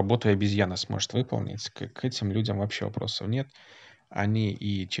есть эту работу и обезьяна сможет выполнить. К этим людям вообще вопросов нет. Они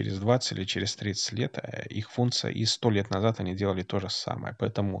и через 20 или через 30 лет, их функция, и 100 лет назад они делали то же самое.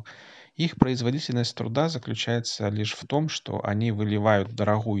 Поэтому их производительность труда заключается лишь в том, что они выливают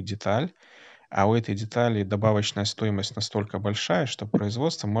дорогую деталь, а у этой детали добавочная стоимость настолько большая, что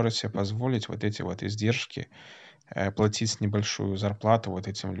производство может себе позволить вот эти вот издержки, платить небольшую зарплату вот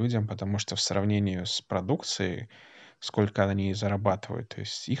этим людям, потому что в сравнении с продукцией, сколько они зарабатывают, то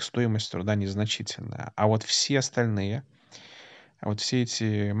есть их стоимость труда незначительная. А вот все остальные, Вот все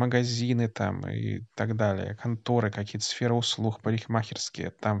эти магазины там и так далее, конторы, какие-то сферы услуг, парикмахерские,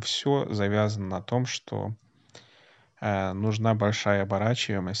 там все завязано на том, что нужна большая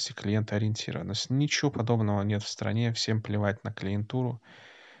оборачиваемость и клиентоориентированность. Ничего подобного нет в стране, всем плевать на клиентуру.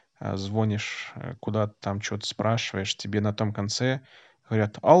 Звонишь куда-то там, что-то спрашиваешь, тебе на том конце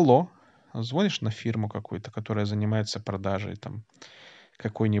говорят: «Алло». Звонишь на фирму какую-то, которая занимается продажей там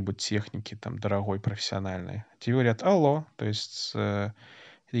какой-нибудь техники там дорогой, профессиональной. Тебе говорят: «Алло». То есть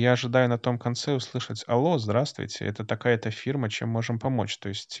я ожидаю на том конце услышать: «Алло, здравствуйте, это такая-то фирма, чем можем помочь?» То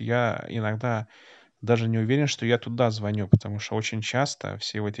есть я иногда даже не уверен, что я туда звоню, потому что очень часто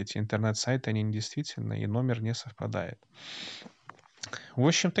все вот эти интернет-сайты, они недействительны, и номер не совпадает. В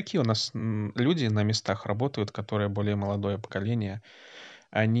общем, такие у нас люди на местах работают, которые более молодое поколение.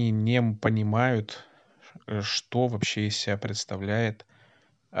 Они не понимают, что вообще из себя представляет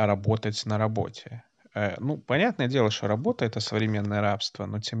работать на работе. Ну, понятное дело, что работа — это современное рабство,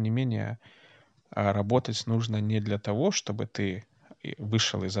 но тем не менее работать нужно не для того, чтобы ты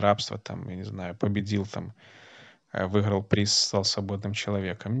вышел из рабства, там, я не знаю, победил там, выиграл приз, стал свободным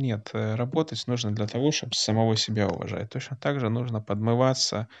человеком. Нет, работать нужно для того, чтобы самого себя уважать. Точно так же нужно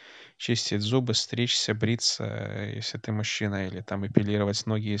подмываться, чистить зубы, стричься, бриться, если ты мужчина, или там эпилировать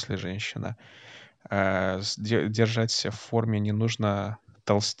ноги, если женщина. Держать себя в форме, не нужно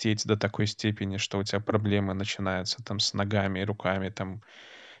толстеть до такой степени, что у тебя проблемы начинаются там с ногами, руками, там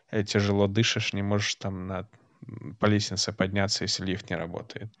тяжело дышишь, не можешь там по лестнице подняться, если лифт не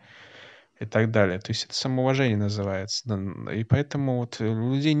работает и так далее. То есть это самоуважение называется. И поэтому вот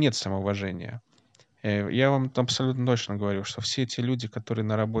у людей нет самоуважения. Я вам абсолютно точно говорю, что все эти люди, которые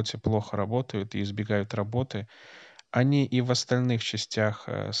на работе плохо работают и избегают работы, они и в остальных частях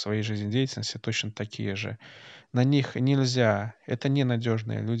своей жизнедеятельности точно такие же. На них нельзя, это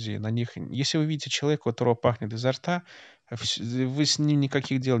ненадежные люди, на них, если вы видите человека, у которого пахнет изо рта, вы с ним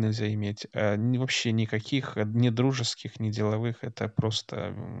никаких дел нельзя иметь, вообще никаких, ни дружеских, ни деловых, это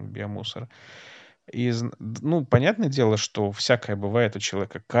просто биомусор. Ну, понятное дело, что всякое бывает у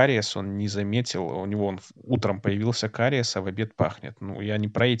человека. Кариес он не заметил, у него утром появился кариес, а в обед пахнет. Ну, я не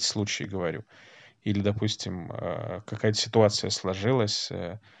про эти случаи говорю. Или, допустим, какая-то ситуация сложилась,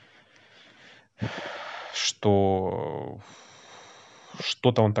 что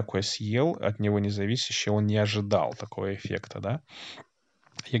что-то он такое съел, от него независящее, он не ожидал такого эффекта, да.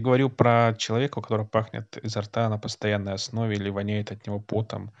 Я говорю про человека, у которого пахнет изо рта на постоянной основе или воняет от него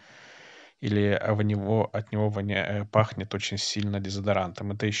потом, или от него пахнет очень сильно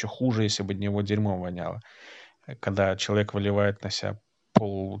дезодорантом. Это еще хуже, если бы от него дерьмом воняло. Когда человек выливает на себя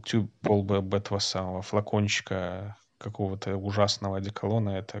этого самого флакончика какого-то ужасного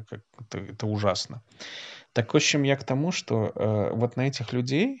одеколона, это ужасно. Так, в общем, я к тому, что вот на этих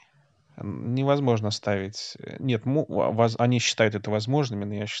людей невозможно ставить. Нет, они считают это возможными,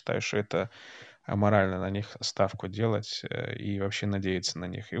 но я считаю, что это аморально на них ставку делать и вообще надеяться на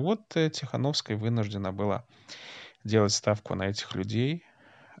них. И вот Тихановская вынуждена была делать ставку на этих людей,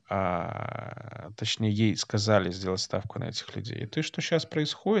 точнее, ей сказали сделать ставку на этих людей. И то, что сейчас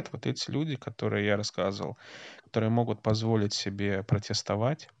происходит, вот эти люди, которые я рассказывал, которые могут позволить себе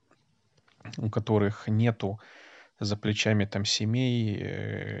протестовать, у которых нету за плечами там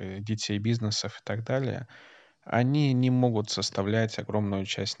семей, детей, бизнесов и так далее, они не могут составлять огромную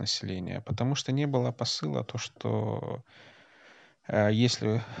часть населения, потому что не было посыла то, что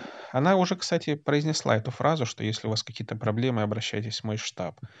если... Она уже, кстати, произнесла эту фразу, что если у вас какие-то проблемы, обращайтесь в мой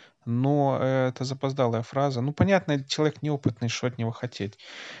штаб. Но это запоздалая фраза. Ну, понятно, человек неопытный, что от него хотеть,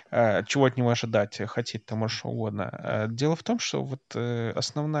 чего от него ожидать. Хотеть-то можешь угодно. Дело в том, что вот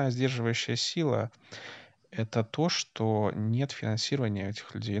основная сдерживающая сила — это то, что нет финансирования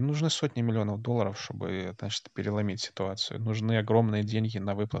этих людей. Им нужны сотни миллионов долларов, чтобы, значит, переломить ситуацию. Нужны огромные деньги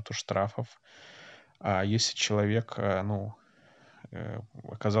на выплату штрафов. А если человек, ну,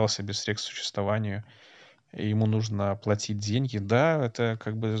 оказался без средств к существованию, и ему нужно платить деньги, да, это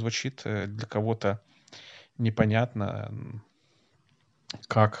как бы звучит для кого-то непонятно,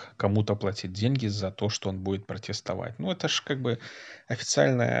 как кому-то платить деньги за то, что он будет протестовать. Ну, это же как бы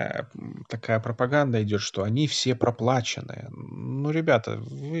официальная такая пропаганда идет, что они все проплачены. Ну, ребята,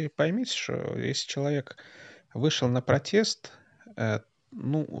 вы поймите, что если человек вышел на протест,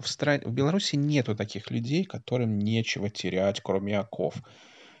 ну, в Беларуси нету таких людей, которым нечего терять, кроме оков.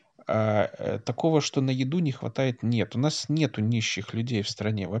 Такого, что на еду не хватает, нет. У нас нету нищих людей в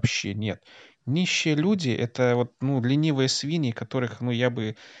стране, вообще нет. Нищие люди — это вот, ну, ленивые свиньи, которых, ну, я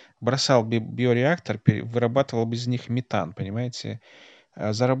бы бросал биореактор, вырабатывал бы из них метан, понимаете?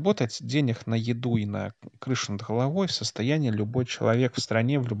 Заработать денег на еду и на крышу над головой в состоянии любой человек в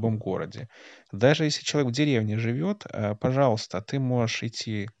стране, в любом городе. Даже если человек в деревне живет, пожалуйста, ты можешь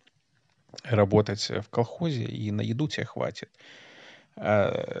идти работать в колхозе, и на еду тебе хватит.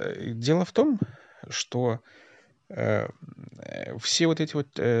 Дело в том, что все вот эти вот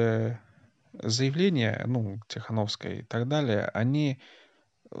заявления, ну, Тихановской и так далее, они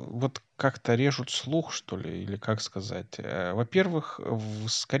вот как-то режут слух, что ли, или как сказать. Во-первых,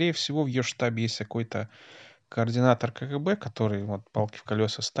 скорее всего, в ее штабе есть какой-то координатор КГБ, который вот палки в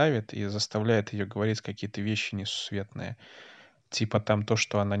колеса ставит и заставляет ее говорить какие-то вещи несусветные. Типа там то,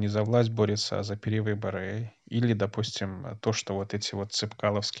 что она не за власть борется, а за перевыборы. Или, допустим, то, что вот эти вот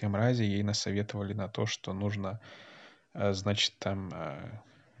цыпкаловские мрази ей насоветовали на то, что нужно, значит, там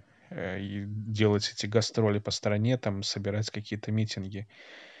и делать эти гастроли по стране, там собирать какие-то митинги.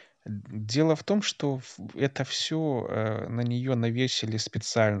 Дело в том, что это все на нее навесили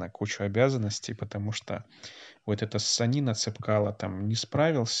специально кучу обязанностей, потому что вот эта ссанина Цепкало там не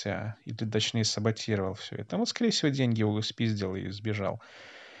справился, или точнее саботировал все это. Вот, скорее всего, деньги его спиздил и сбежал.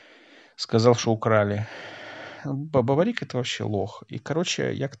 Сказал, что украли. Бабарик это вообще лох. И,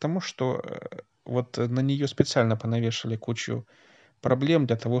 короче, я к тому, что вот на нее специально понавешали кучу проблем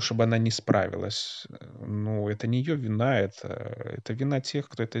для того, чтобы она не справилась. Ну, это не ее вина, это вина тех,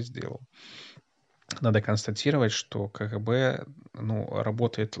 кто это сделал. Надо констатировать, что КГБ, ну,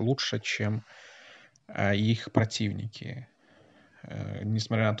 работает лучше, чем их противники.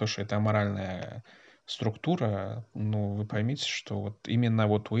 Несмотря на то, что это аморальная структура, ну, вы поймите, что вот именно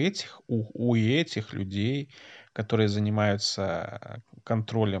вот у этих людей, которые занимаются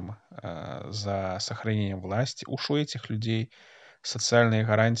контролем за сохранением власти, уж у этих людей социальные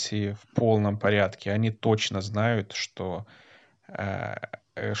гарантии в полном порядке. Они точно знают, что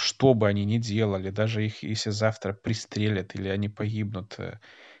что бы они ни делали, даже их, если завтра пристрелят или они погибнут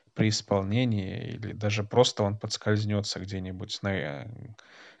при исполнении, или даже просто он подскользнется где-нибудь на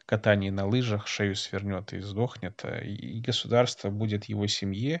катании на лыжах, шею свернет и сдохнет, и государство будет его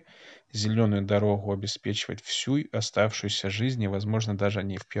семье зеленую дорогу обеспечивать всю оставшуюся жизнь, и, возможно, даже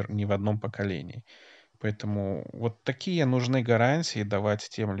не в одном поколении. Поэтому вот такие нужны гарантии давать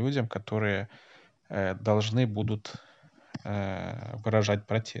тем людям, которые должны будут выражать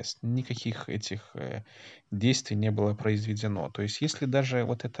протест. Никаких этих действий не было произведено. То есть если даже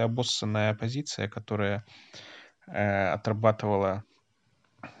вот эта обоссанная оппозиция, которая отрабатывала,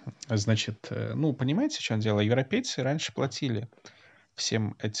 значит, ну, понимаете, в чем дело? Европейцы раньше платили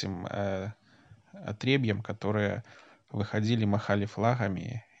всем этим отребьям, которые выходили, махали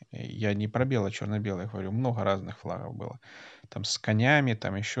флагами. Я не про бело-черно-белое говорю, много разных флагов было. Там с конями,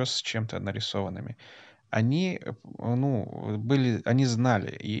 там еще с чем-то нарисованными. Они, они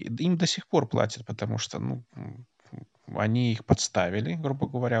знали, и им до сих пор платят, потому что, ну, они их подставили, грубо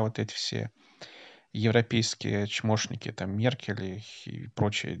говоря, вот эти все европейские чмошники, там, Меркель и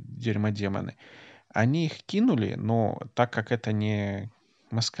прочие дерьмодемоны. Они их кинули, но так как это не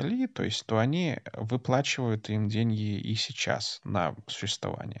москали, то есть, то они выплачивают им деньги и сейчас на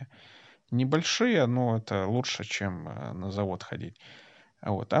существование. Небольшие, но это лучше, чем на завод ходить.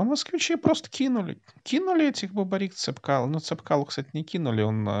 Вот. А москвичи просто кинули. Кинули этих бабарик Цепкало. Ну, Цепкалу, кстати, не кинули.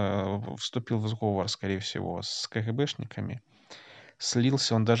 Он вступил в сговор, скорее всего, с КГБшниками.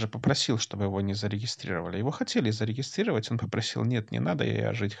 Слился, он даже попросил, чтобы его не зарегистрировали. Его хотели зарегистрировать, он попросил, нет, не надо,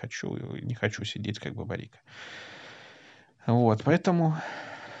 я жить хочу, не хочу сидеть как бабарика. Вот, поэтому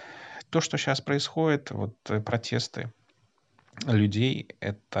то, что сейчас происходит, вот протесты людей,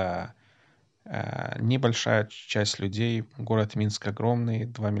 это небольшая часть людей. Город Минск огромный,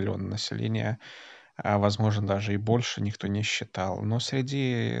 2 миллиона населения, а возможно даже и больше, никто не считал. Но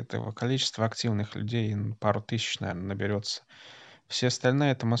среди этого количества активных людей пару тысяч, наверное, наберется. Все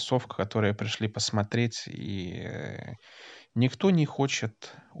остальные — это массовка, которые пришли посмотреть, и никто не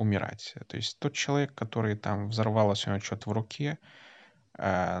хочет умирать. То есть тот человек, который там взорвалось у него что-то в руке,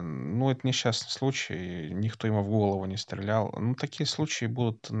 ну, это несчастный случай, никто ему в голову не стрелял. Ну, такие случаи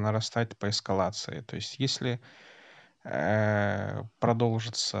будут нарастать по эскалации. То есть если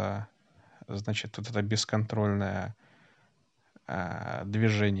продолжится, значит, вот это бесконтрольное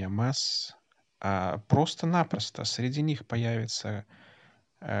движение масс, просто-напросто среди них появится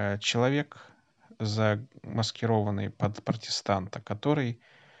человек, замаскированный под протестанта, который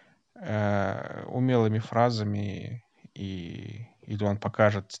умелыми фразами или он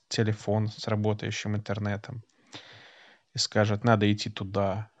покажет телефон с работающим интернетом и скажет, надо идти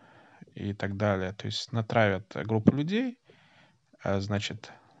туда и так далее. То есть натравят группу людей,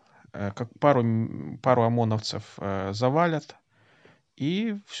 значит, как пару ОМОНовцев завалят,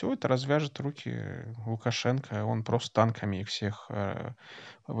 И все это развяжет руки Лукашенко. Он просто танками их всех...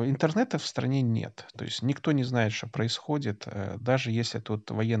 Интернета в стране нет. То есть никто не знает, что происходит. Даже если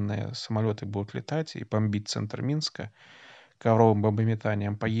тут военные самолеты будут летать и бомбить центр Минска, ковровым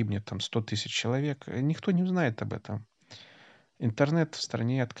бомбометанием погибнет там 100 тысяч человек, никто не узнает об этом. Интернет в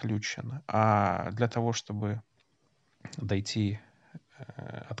стране отключен. А для того, чтобы дойти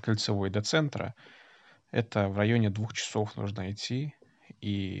от Кольцевой до центра, это в районе 2 часов нужно идти,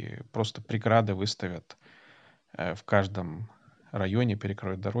 и просто преграды выставят в каждом районе,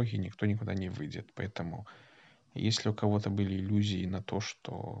 перекроют дороги, никто никуда не выйдет. Поэтому если у кого-то были иллюзии на то,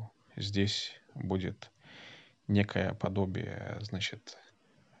 что здесь будет некое подобие, значит,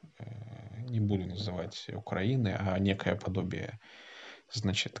 не буду называть Украины, а некое подобие,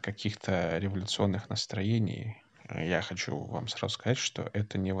 значит, каких-то революционных настроений, я хочу вам сразу сказать, что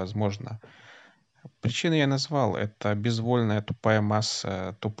это невозможно. Причины я назвал. Это безвольная тупая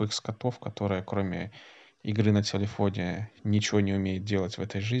масса тупых скотов, которая кроме игры на телефоне ничего не умеет делать в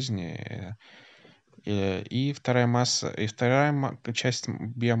этой жизни. И вторая масса, и вторая часть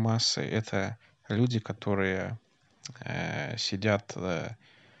биомассы — это люди, которые сидят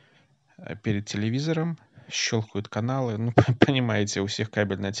перед телевизором, щелкают каналы. Ну, понимаете, у всех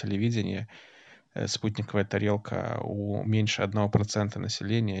кабельное телевидение, спутниковая тарелка у меньше 1%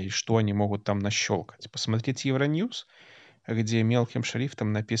 населения, и что они могут там нащелкать. Посмотрите Евроньюз, где мелким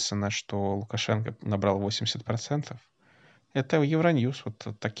шрифтом написано, что Лукашенко набрал 80%. Это Евроньюз вот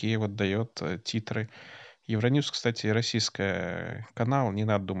такие вот дает титры. Евроньюз, кстати, российский канал. Не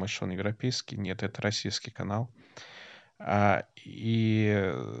надо думать, что он европейский. Нет, это российский канал.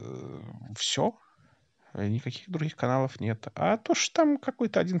 И все. Никаких других каналов нет. А то, что там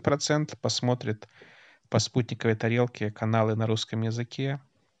какой-то 1% посмотрит по спутниковой тарелке каналы на русском языке,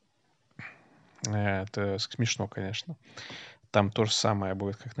 это смешно, конечно. Там то же самое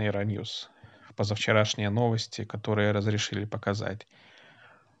будет, как на Euronews. Позавчерашние новости, которые разрешили показать.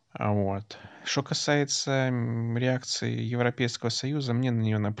 Вот. Что касается реакции Европейского Союза, мне на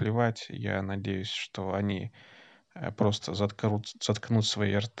нее наплевать. Я надеюсь, что они просто заткнут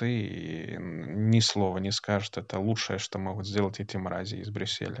свои рты и ни слова не скажут. Это лучшее, что могут сделать эти мрази из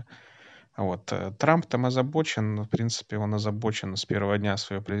Брюсселя. Вот. Трамп там озабочен, в принципе, он озабочен с первого дня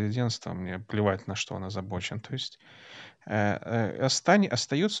своего президентства. Мне плевать, на что он озабочен. То есть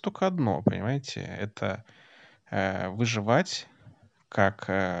остается только одно, понимаете, это выживать,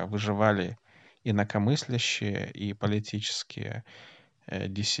 как выживали инакомыслящие и политические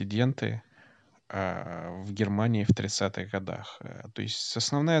диссиденты в Германии в 30-х годах. То есть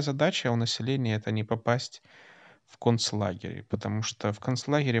основная задача у населения — это не попасть в концлагерь, потому что в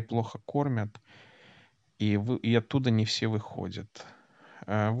концлагере плохо кормят, и оттуда не все выходят.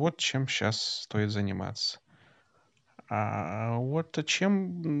 Вот чем сейчас стоит заниматься. Вот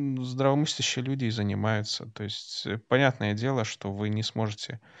чем здравомыслящие люди и занимаются. То есть понятное дело, что вы не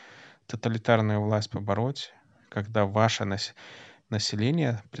сможете тоталитарную власть побороть, когда ваше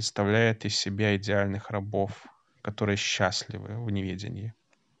население представляет из себя идеальных рабов, которые счастливы в неведении.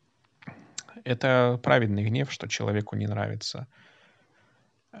 Это праведный гнев, что человеку не нравится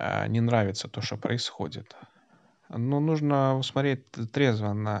то, что происходит. Но нужно смотреть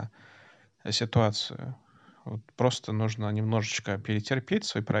трезво на ситуацию. Вот просто нужно немножечко перетерпеть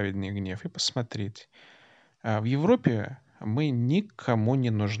свой праведный гнев и посмотреть. В Европе мы никому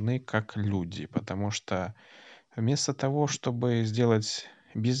не нужны как люди, потому что вместо того, чтобы сделать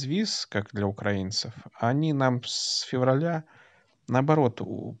безвиз, как для украинцев, они нам с февраля, наоборот,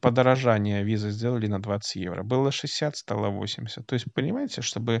 подорожание визы сделали на 20 евро. Было 60, стало 80. То есть, понимаете,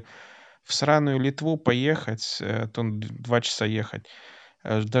 чтобы в сраную Литву поехать, то 2 часа ехать,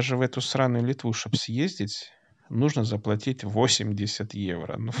 даже в эту сраную Литву, чтобы съездить, нужно заплатить 80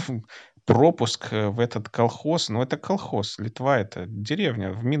 евро. Ну, пропуск в этот колхоз, ну это колхоз, Литва — это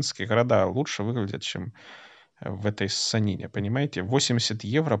деревня, в Минске города лучше выглядят, чем в этой ссанине, понимаете? 80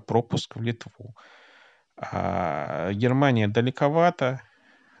 евро пропуск в Литву. А Германия далековато,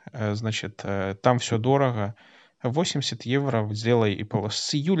 значит, там все дорого. 80 евро сделай и полос.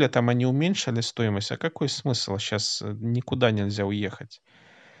 С июля там они уменьшили стоимость. А какой смысл? Сейчас никуда нельзя уехать.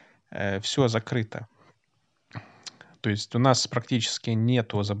 Все закрыто. То есть у нас практически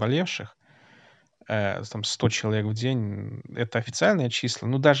нету заболевших. Там 100 человек в день. Это официальные числа.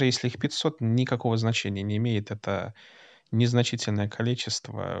 Но даже если их 500, никакого значения не имеет. Это незначительное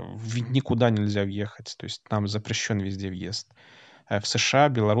количество. Никуда нельзя въехать. То есть нам запрещен везде въезд. В США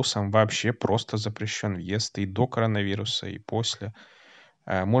белорусам вообще просто запрещен въезд и до коронавируса, и после.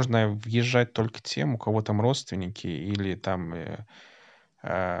 Можно въезжать только тем, у кого там родственники или там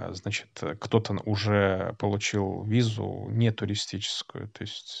значит, кто-то уже получил визу не туристическую, то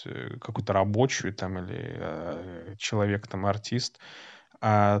есть какую-то рабочую там или человек там артист.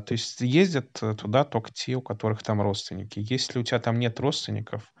 То есть ездят туда только те, у которых там родственники. Если у тебя там нет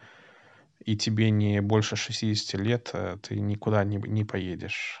родственников и тебе не больше 60 лет, ты никуда не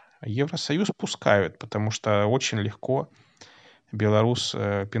поедешь. Евросоюз пускают, потому что очень легко белорус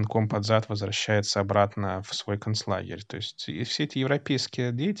пинком под зад возвращается обратно в свой концлагерь. То есть и все эти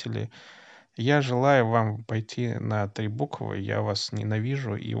европейские деятели, я желаю вам пойти на 3 буквы. Я вас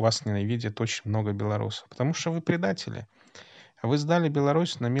ненавижу, и вас ненавидит очень много белорусов, потому что вы предатели. Вы сдали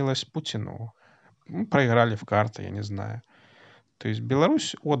Беларусь на милость Путину. Проиграли в карты, я не знаю. То есть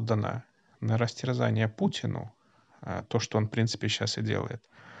Беларусь отдана на растерзание Путину, то, что он, в принципе, сейчас и делает.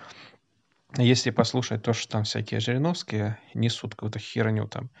 Если послушать то, что там всякие Жириновские несут какую-то херню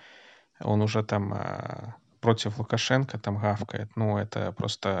там, он уже там против Лукашенко там гавкает, ну, это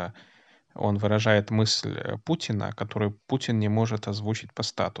просто он выражает мысль Путина, которую Путин не может озвучить по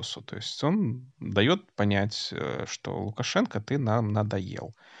статусу. То есть он дает понять, что Лукашенко, ты нам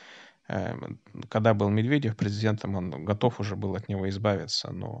надоел. Когда был Медведев президентом, он готов уже был от него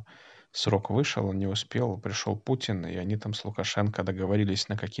избавиться, но срок вышел, он не успел, пришел Путин, и они там с Лукашенко договорились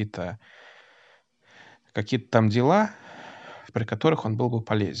на какие-то там дела, при которых он был бы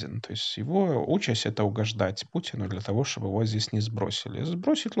полезен. То есть его участь — это угождать Путину для того, чтобы его здесь не сбросили.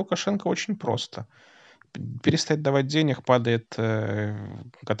 Сбросить Лукашенко очень просто. Перестать давать денег, падает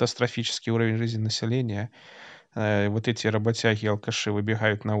катастрофический уровень жизни населения. Вот эти работяги, алкаши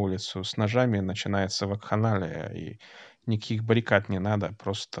выбегают на улицу с ножами, начинается вакханалия, и никаких баррикад не надо,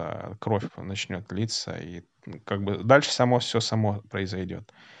 просто кровь начнет литься, и как бы дальше все само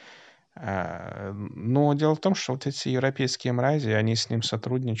произойдет. Но дело в том, что вот эти европейские мрази, они с ним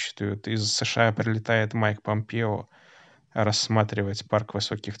сотрудничают. Из США прилетает Майк Помпео рассматривать парк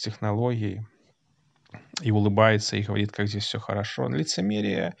высоких технологий и улыбается, и говорит, как здесь все хорошо.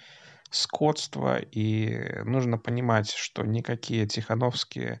 Лицемерие, скотство, и нужно понимать, что никакие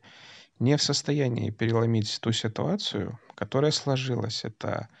Тихановские не в состоянии переломить ту ситуацию, которая сложилась.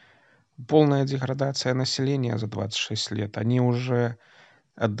 Это полная деградация населения за 26 лет. Они уже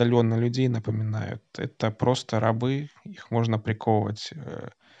отдаленно людей напоминают. Это просто рабы, их можно приковывать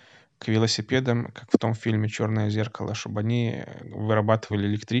к велосипедам, как в том фильме «Черное зеркало», чтобы они вырабатывали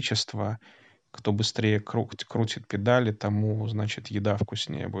электричество. Кто быстрее крутит педали, тому, значит, еда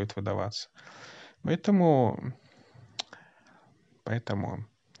вкуснее будет выдаваться. Поэтому, поэтому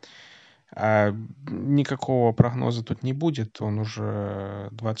а никакого прогноза тут не будет. Он уже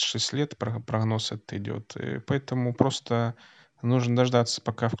 26 лет, прогноз этот идет. И поэтому просто нужно дождаться,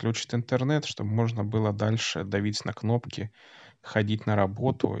 пока включит интернет, чтобы можно было дальше давить на кнопки, ходить на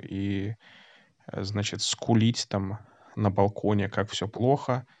работу и, значит, скулить там на балконе, как все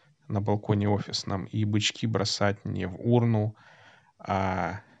плохо, на балконе офисном, и бычки бросать не в урну,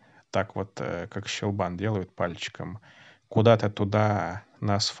 а так вот, как щелбан делают пальчиком, куда-то туда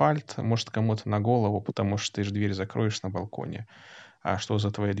на асфальт, может, кому-то на голову, потому что ты же дверь закроешь на балконе. А что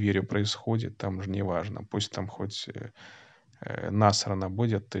за твоей дверью происходит, там же не важно. Пусть там хоть насрано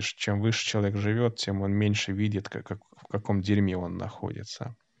будет, ты ж, чем выше человек живет, тем он меньше видит, в каком дерьме он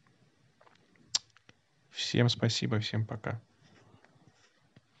находится. Всем спасибо, всем пока.